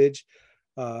of the footage,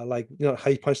 like how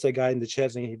he punched that guy in the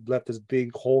chest and he left this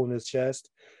big hole in his chest.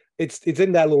 It's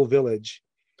in that little village,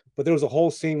 but there was a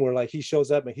whole scene where like he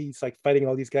shows up and he's like fighting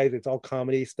all these guys. It's all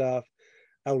comedy stuff,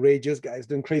 outrageous guys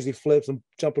doing crazy flips and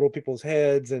jumping over people's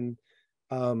heads and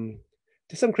um,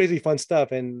 just some crazy fun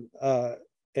stuff. And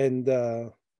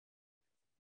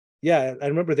yeah, I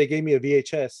remember they gave me a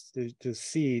VHS to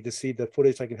see the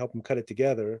footage so I can help them cut it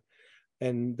together.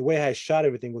 And the way I shot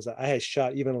everything was I had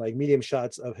shot even like medium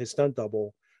shots of his stunt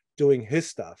double doing his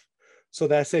stuff. So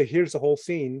that I say, here's the whole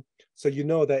scene. So you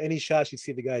know that any shots you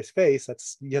see the guy's face,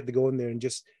 that's you have to go in there and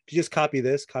just if you just copy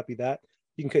this, copy that,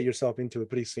 you can cut yourself into it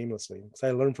pretty seamlessly. So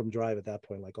I learned from Drive at that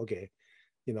point, like, okay,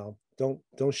 don't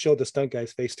show the stunt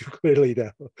guy's face too clearly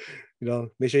now.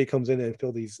 Make sure he comes in and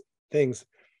fill these things.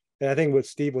 And I think what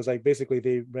Steve was like, basically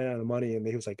they ran out of money and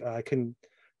he was like, I don't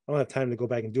have time to go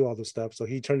back and do all this stuff. So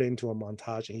he turned it into a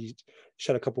montage and he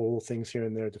shot a couple of little things here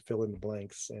and there to fill in the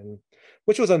blanks, and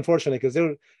which was unfortunate because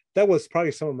that was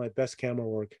probably some of my best camera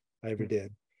work I ever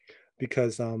did,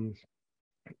 because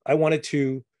I wanted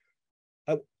to,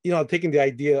 taking the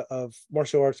idea of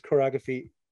martial arts choreography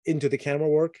into the camera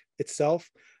work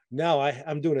itself. Now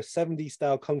I'm doing a 70s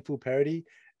style kung fu parody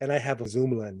and I have a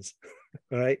zoom lens,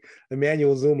 all right, a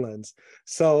manual zoom lens.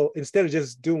 So instead of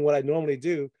just doing what I normally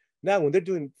do, now when they're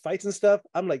doing fights and stuff,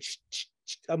 I'm like,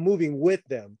 I'm moving with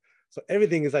them. So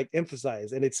everything is like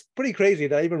emphasized. And it's pretty crazy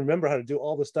that I even remember how to do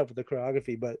all the stuff with the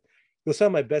choreography, but it was some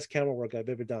of my best camera work I've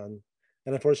ever done.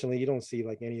 And unfortunately, you don't see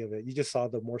like any of it. You just saw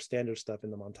the more standard stuff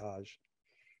in the montage.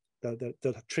 The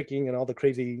tricking and all the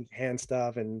crazy hand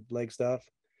stuff and leg stuff.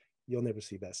 You'll never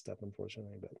see that stuff,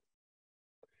 unfortunately.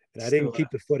 And I didn't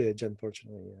keep the footage,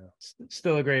 unfortunately. Yeah.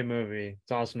 Still a great movie.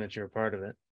 It's awesome that you're a part of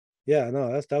it. Yeah,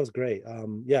 no, that was great.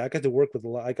 Yeah, I got to work with a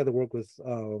lot. I got to work with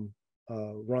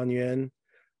Ron Yuan,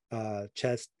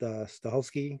 Chad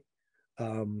Stahelski,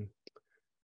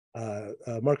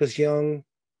 Marcus Young,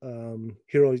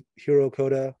 Hiro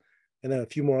Koda, and then a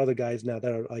few more other guys now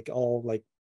that are like all like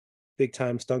big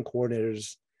time stunt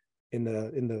coordinators in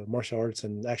the martial arts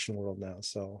and action world now.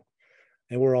 So,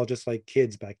 and we're all just like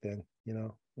kids back then.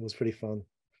 It was pretty fun.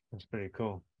 That's pretty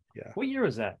cool. Yeah. What year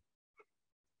was that?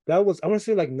 That was, I want to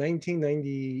say like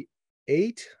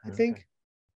 1998, I think.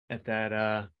 At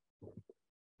that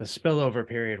the spillover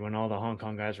period when all the Hong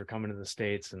Kong guys were coming to the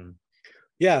States. And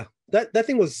yeah, that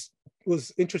thing was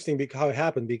interesting because how it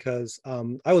happened, because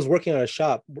I was working at a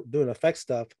shop doing effects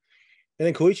stuff, and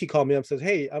then Koichi called me up and says,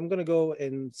 hey, I'm gonna go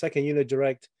and second unit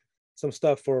direct some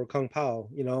stuff for Kung Pao.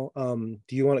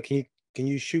 Do you want to, can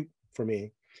you shoot for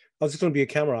me? I was just gonna be a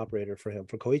camera operator for him,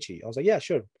 for Koichi. I was like, yeah,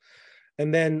 sure.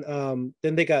 And then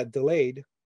they got delayed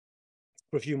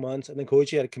for a few months, and then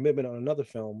Koichi had a commitment on another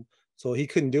film, so he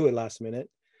couldn't do it last minute.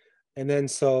 And then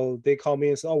so they called me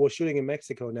and said, oh, we're shooting in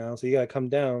Mexico now, so you got to come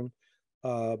down.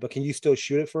 But can you still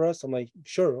shoot it for us? I'm like,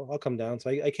 sure, I'll come down.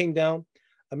 So I came down.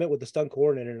 I met with the stunt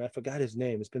coordinator, and I forgot his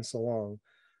name. It's been so long.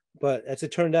 But as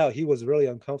it turned out, he was really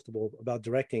uncomfortable about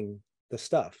directing the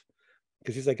stuff,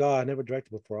 because he's like, oh, I never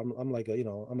directed before. I'm like,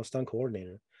 I'm a stunt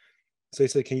coordinator. So he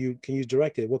said, can you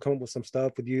direct it? We'll come up with some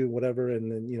stuff with you, whatever.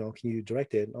 And then, can you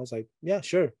direct it? And I was like, yeah,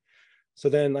 sure. So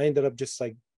then I ended up just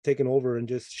like taking over and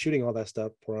just shooting all that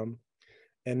stuff for him.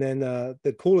 And then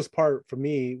the coolest part for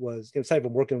me was, aside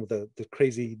from working with the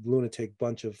crazy lunatic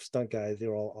bunch of stunt guys, they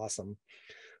were all awesome,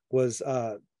 was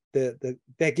they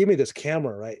gave me this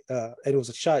camera, right? And it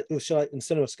was shot in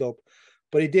CinemaScope,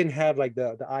 but it didn't have like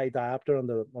the eye diopter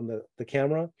on the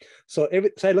camera. So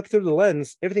I looked through the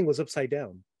lens, everything was upside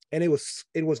down, and it was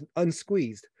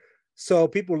unsqueezed. So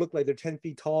people looked like they're 10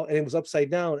 feet tall, and it was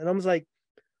upside down. And I was like,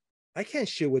 I can't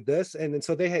shoot with this. And then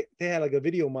so they had like a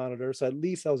video monitor, so at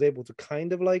least I was able to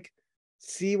kind of like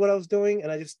see what I was doing.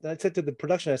 And I said to the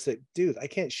production, I said, dude, I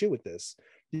can't shoot with this.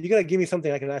 You gotta give me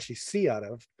something I can actually see out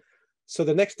of. So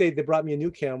the next day they brought me a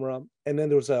new camera, and then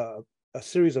there was a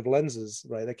series of lenses,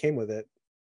 right, that came with it.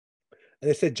 And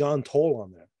they said John Toll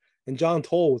on there. And John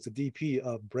Toll was the DP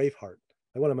of Braveheart,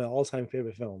 like one of my all-time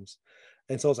favorite films.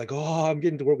 And so I was like, oh, I'm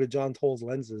getting to work with John Toll's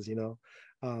lenses,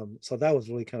 So that was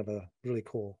really kind of a really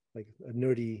cool, like a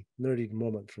nerdy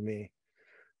moment for me.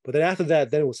 But then after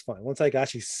that, then it was fun. Once I could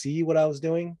actually see what I was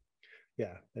doing,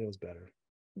 yeah, then it was better.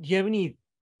 Do you have any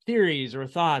theories or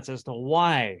thoughts as to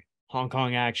why Hong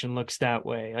Kong action looks that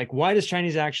way? Like, why does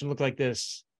Chinese action look like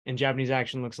this and Japanese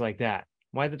action looks like that?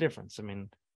 Why the difference? I mean,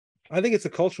 I think it's a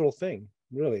cultural thing.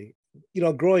 really.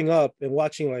 Growing up and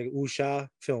watching like wuxia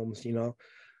films,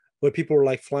 where people were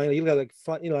like flying, you got like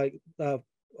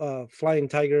Flying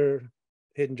Tiger,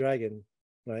 Hidden Dragon,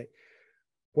 right?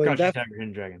 When Crouching that Tiger,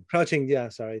 Hidden Dragon. Crouching, yeah,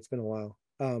 sorry, it's been a while.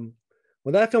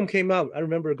 When that film came out, I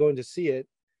remember going to see it,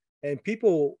 and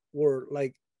people were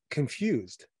like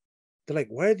confused. They're like,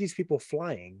 "Why are these people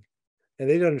flying?" And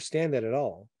they didn't understand that at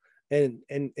all. And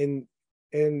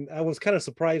I was kind of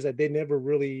surprised that they never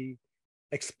really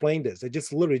explained this. They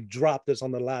just literally dropped this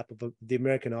on the lap of the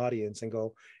American audience and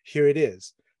go, "Here it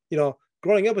is."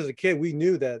 Growing up as a kid, we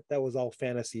knew that that was all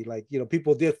fantasy. Like,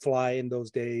 people did fly in those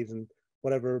days and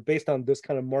whatever, based on this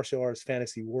kind of martial arts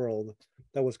fantasy world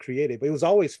that was created. But it was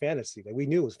always fantasy. Like, we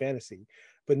knew it was fantasy,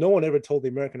 but no one ever told the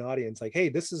American audience, like, "Hey,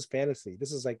 this is fantasy.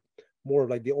 This is like more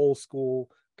like the old school,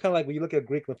 kind of like when you look at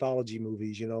Greek mythology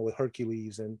movies, with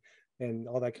Hercules and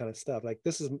all that kind of stuff. Like,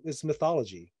 this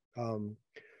mythology."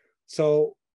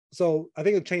 So so I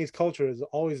think the Chinese culture has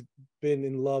always been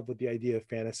in love with the idea of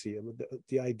fantasy and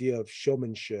the idea of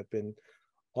showmanship and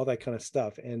all that kind of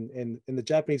stuff. And in the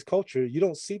Japanese culture, you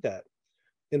don't see that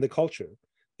in the culture.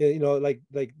 Like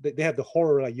they have the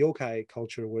horror, like yokai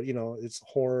culture, where it's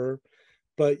horror,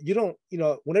 but you don't,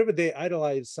 whenever they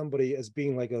idolize somebody as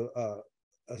being like a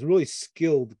really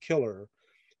skilled killer,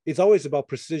 it's always about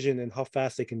precision and how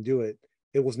fast they can do it.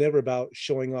 It was never about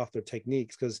showing off their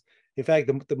techniques, because in fact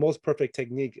the most perfect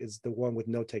technique is the one with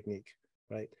no technique,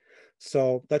 right?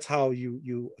 So that's how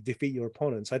you defeat your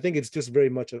opponents. I think it's just very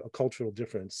much a cultural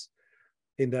difference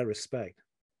in that respect.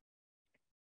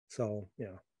 So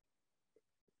yeah,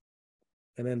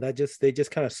 and then they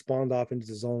just kind of spawned off into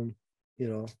its own, you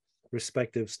know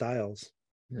respective styles.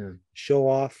 Yeah. show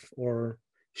off or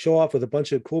Show off with a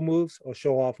bunch of cool moves, or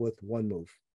show off with one move.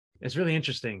 It's really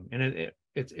interesting, and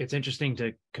it's interesting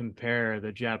to compare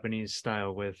the Japanese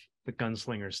style with the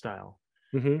gunslinger style,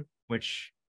 Mm-hmm.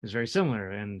 which is very similar.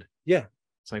 And Yeah.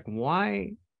 it's like,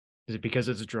 why is it? Because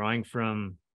it's drawing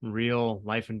from real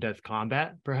life and death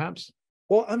combat, perhaps?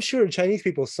 Well, I'm sure Chinese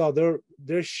people saw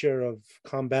their share of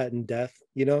combat and death,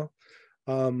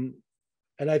 um,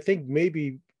 and I think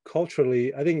maybe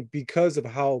culturally, I think because of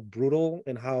how brutal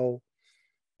and how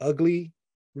ugly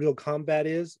real combat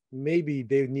is, maybe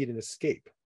they need an escape.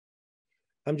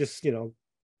 I'm just,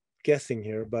 guessing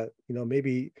here, but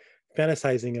maybe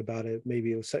fantasizing about it,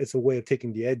 maybe it's a way of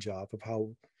taking the edge off of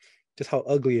how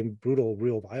ugly and brutal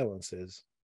real violence is.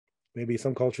 Maybe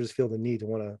some cultures feel the need to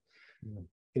want to,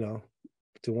 you know,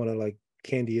 like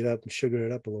candy it up and sugar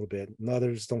it up a little bit, and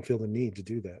others don't feel the need to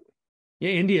do that. Yeah,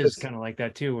 India is It's, kind of like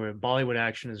that too, where Bollywood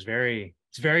action is very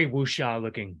wuxia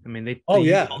looking. I mean, they oh use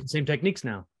yeah, all the same techniques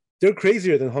now. they're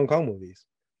crazier than Hong Kong movies.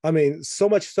 I mean, so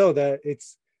much so that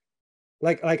it's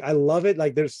like I love it.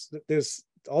 Like there's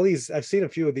all these. I've seen a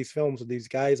few of these films where these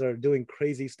guys are doing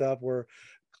crazy stuff where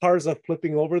cars are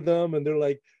flipping over them, and they're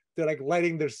like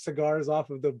lighting their cigars off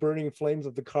of the burning flames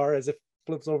of the car as it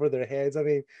flips over their heads. I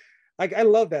mean, like, I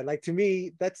love that. Like, to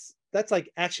me, that's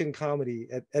like action comedy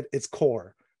at its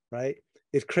core, right?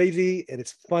 It's crazy and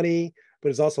it's funny, but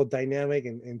it's also dynamic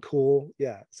and cool.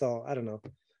 Yeah. So I don't know.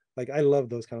 Like, I love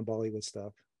those kind of Bollywood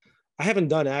stuff. I haven't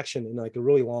done action in like a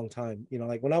really long time.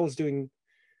 Like when I was doing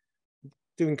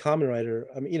Kamen Rider,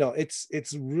 I mean,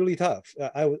 it's really tough.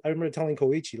 I remember telling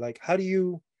Koichi, like, how do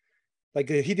you, like,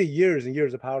 he did years and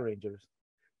years of Power Rangers,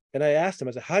 and I asked him,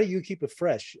 I said, how do you keep it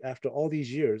fresh after all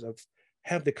these years of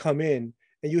have to come in,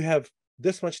 and you have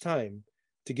this much time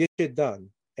to get it done,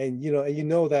 and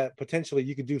that potentially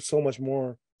you could do so much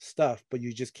more stuff, but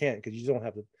you just can't because you don't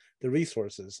have the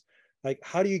resources. Like,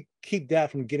 how do you keep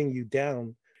that from getting you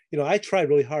down? I tried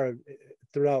really hard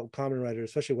throughout Kamen Rider,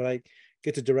 especially when I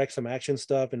get to direct some action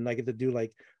stuff, and I get to do,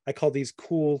 like, I call these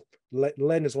cool.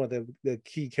 Len is one of the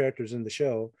key characters in the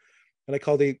show, and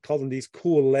call them these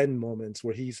cool Len moments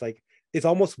where he's like, it's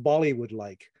almost Bollywood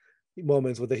like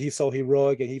moments where he's so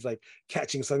heroic and he's like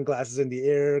catching sunglasses in the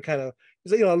air, kind of,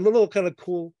 a little kind of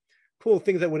cool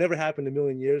things that would never happen in a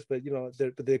million years, but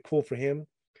they're cool for him.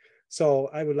 So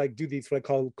I would like do these what I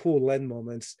call cool Len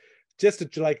moments, just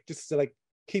to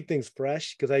keep things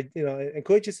fresh, because and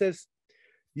Koichi says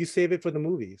you save it for the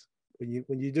movies.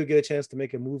 When you do get a chance to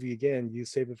make a movie again, you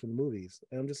save it for the movies.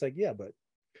 And I'm just like, yeah, but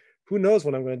who knows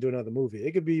when I'm going to do another movie?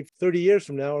 It could be 30 years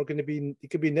from now, or it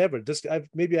could be never. Just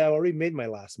maybe I already made my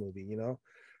last movie.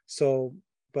 So,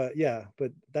 but yeah,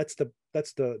 but that's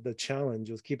the challenge,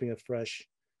 is keeping it fresh.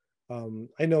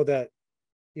 I know that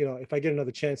if I get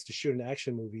another chance to shoot an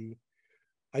action movie,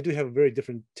 I do have a very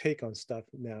different take on stuff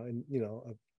now, and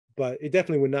but it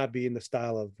definitely would not be in the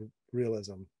style of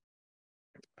realism.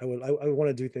 I want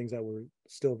to do things that were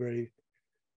still very,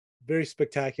 very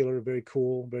spectacular, very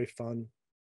cool, very fun.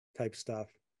 type stuff,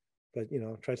 but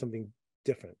try something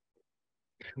different.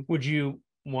 Would you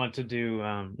want to do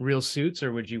real suits,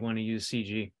 or would you want to use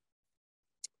CG?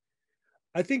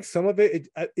 I think some of it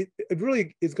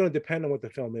really is going to depend on what the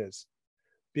film is,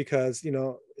 because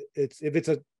it's if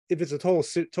it's a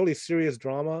totally serious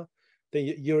drama,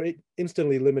 then you're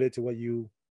instantly limited to what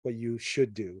you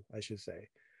should do, I should say.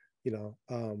 you know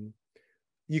um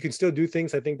you can still do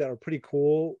things, I think, that are pretty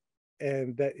cool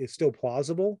and that is still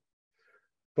plausible,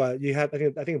 but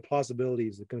I think plausibility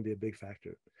is going to be a big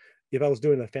factor. If I was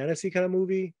doing a fantasy kind of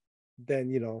movie, then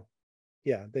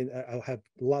yeah, then I'll have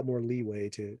a lot more leeway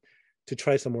to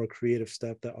try some more creative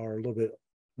stuff that are a little bit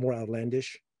more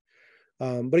outlandish.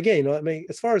 But again, I mean,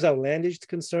 as far as outlandish is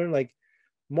concerned, like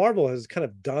Marvel has kind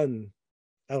of done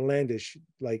outlandish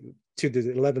like to the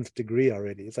 11th degree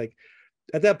already. It's like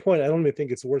at that point, I don't even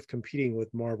think it's worth competing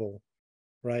with Marvel,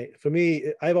 right? For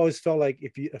me, I've always felt like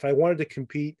if I wanted to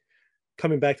compete,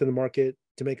 coming back to the market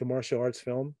to make a martial arts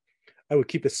film, I would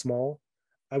keep it small.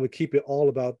 I would keep it all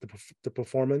about the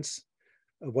performance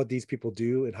of what these people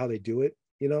do and how they do it,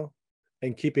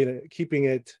 and keeping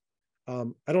it. I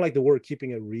don't like the word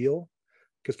keeping it real,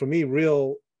 because for me,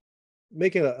 real,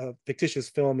 making a fictitious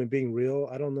film and being real,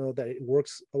 I don't know that it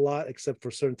works a lot except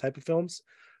for certain type of films.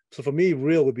 So for me,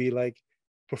 real would be like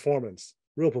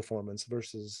real performance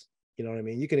versus, you know what I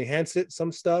mean? You can enhance it,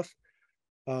 some stuff,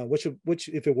 which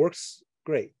if it works,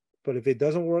 great. But if it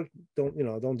doesn't work,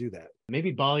 don't do that.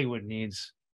 Maybe Bollywood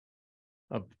needs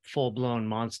a full-blown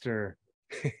monster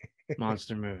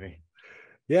movie.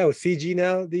 Yeah, with CG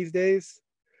now these days.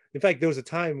 In fact, there was a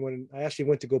time when I actually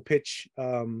went to go pitch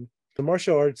the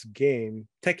martial arts game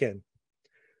Tekken,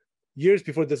 years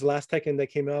before this last Tekken that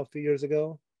came out a few years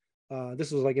ago.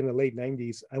 This was like in the late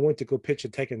 90s. I went to go pitch a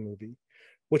Tekken movie,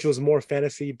 which was more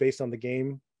fantasy based on the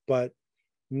game, but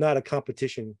not a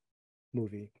competition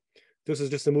movie. This was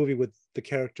just a movie with the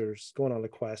characters going on a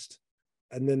quest.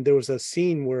 And then there was a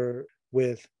scene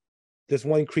with this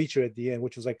one creature at the end,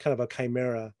 which was like kind of a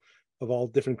chimera of all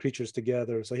different creatures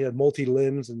together. So he had multi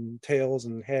limbs and tails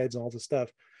and heads and all this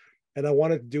stuff. And I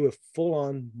wanted to do a full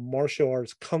on martial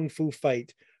arts kung fu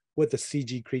fight with a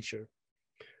CG creature.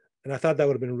 And I thought that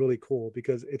would have been really cool,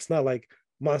 because it's not like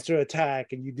monster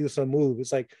attack and you do some move.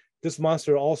 It's like this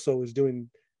monster also is doing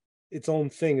its own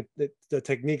thing, the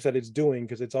techniques that it's doing,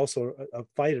 because it's also a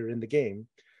fighter in the game,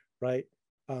 right?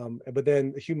 But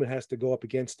then the human has to go up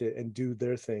against it and do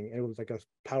their thing. And it was like a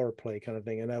power play kind of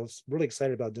thing. And I was really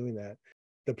excited about doing that.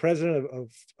 The president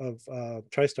of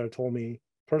TriStar told me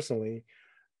personally,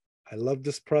 I love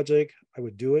this project. I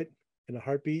would do it in a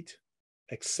heartbeat,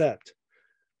 except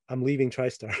I'm leaving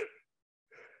TriStar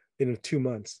in 2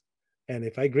 months. And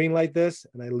if I greenlight this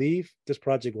and I leave, this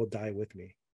project will die with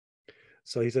me.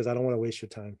 So he says, I don't want to waste your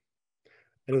time.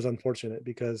 And it was unfortunate,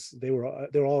 because they're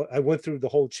all, I went through the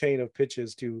whole chain of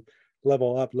pitches to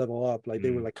level up. Like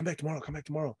they were like, come back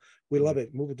tomorrow. We love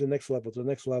it. Move it to the next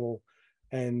level.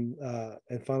 And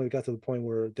finally got to the point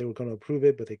where they were going to approve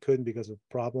it, but they couldn't because of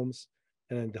problems.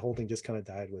 And then the whole thing just kind of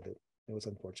died with it. It was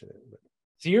unfortunate. But.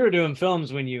 So you were doing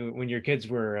films when your kids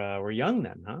were young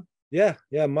then, huh? Yeah.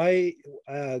 My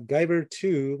Guyver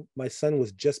 2, my son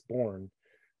was just born.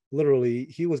 Literally,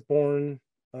 he was born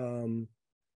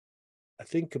I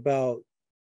think about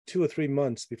 2 or 3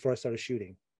 months before I started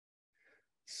shooting.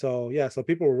 So yeah, so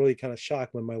people were really kind of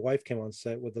shocked when my wife came on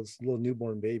set with this little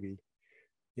newborn baby.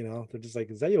 They're just like,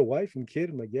 "Is that your wife and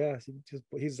kid?" I'm like, "Yeah."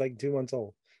 He's like 2 months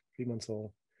old, 3 months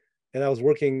old, and I was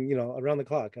working, around the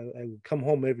clock. I would come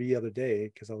home every other day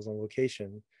because I was on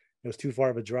location. It was too far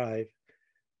of a drive.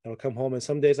 I would come home, and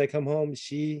some days I come home,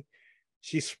 she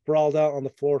sprawled out on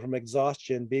the floor from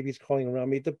exhaustion. Baby's crawling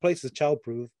around me. The place is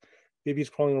childproof.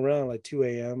 Baby's crawling around like 2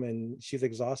 a.m. and she's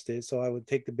exhausted. So I would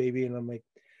take the baby and I'm like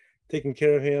taking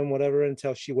care of him, whatever,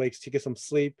 until she wakes to get some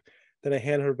sleep. Then I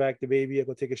hand her back the baby. I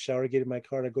go take a shower, get in my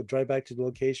car, and I go drive back to the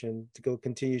location to go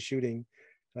continue shooting.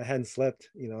 I hadn't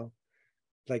slept,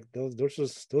 like those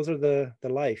are the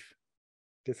life.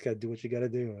 Just gotta do what you gotta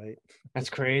do, right?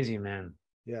 That's crazy, man.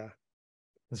 Yeah.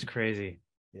 That's crazy.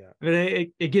 Yeah. But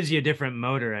it gives you a different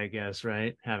motor, I guess,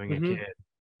 right? Having a kid.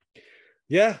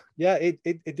 Yeah, it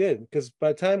did, because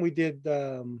by the time we did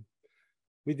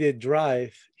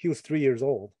Drive, he was 3 years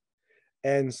old.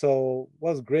 And so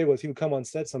what was great was he would come on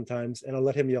set sometimes and I'll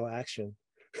let him yell action.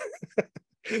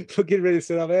 So get ready to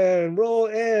sit up and roll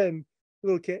and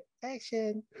little kid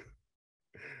action.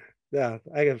 Yeah,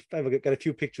 I've got a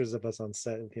few pictures of us on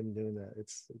set of him doing that.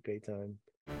 It's a great time.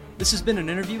 This has been an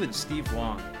interview with Steve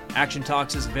Wang. Action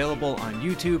Talks is available on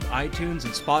YouTube, iTunes,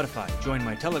 and Spotify. Join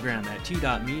my Telegram at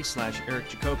t.me/Eric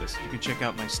Jacobus. You can check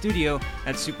out my studio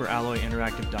at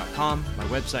superalloyinteractive.com. My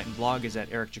website and blog is at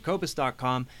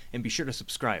ericjacobus.com, and be sure to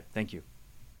subscribe. Thank you.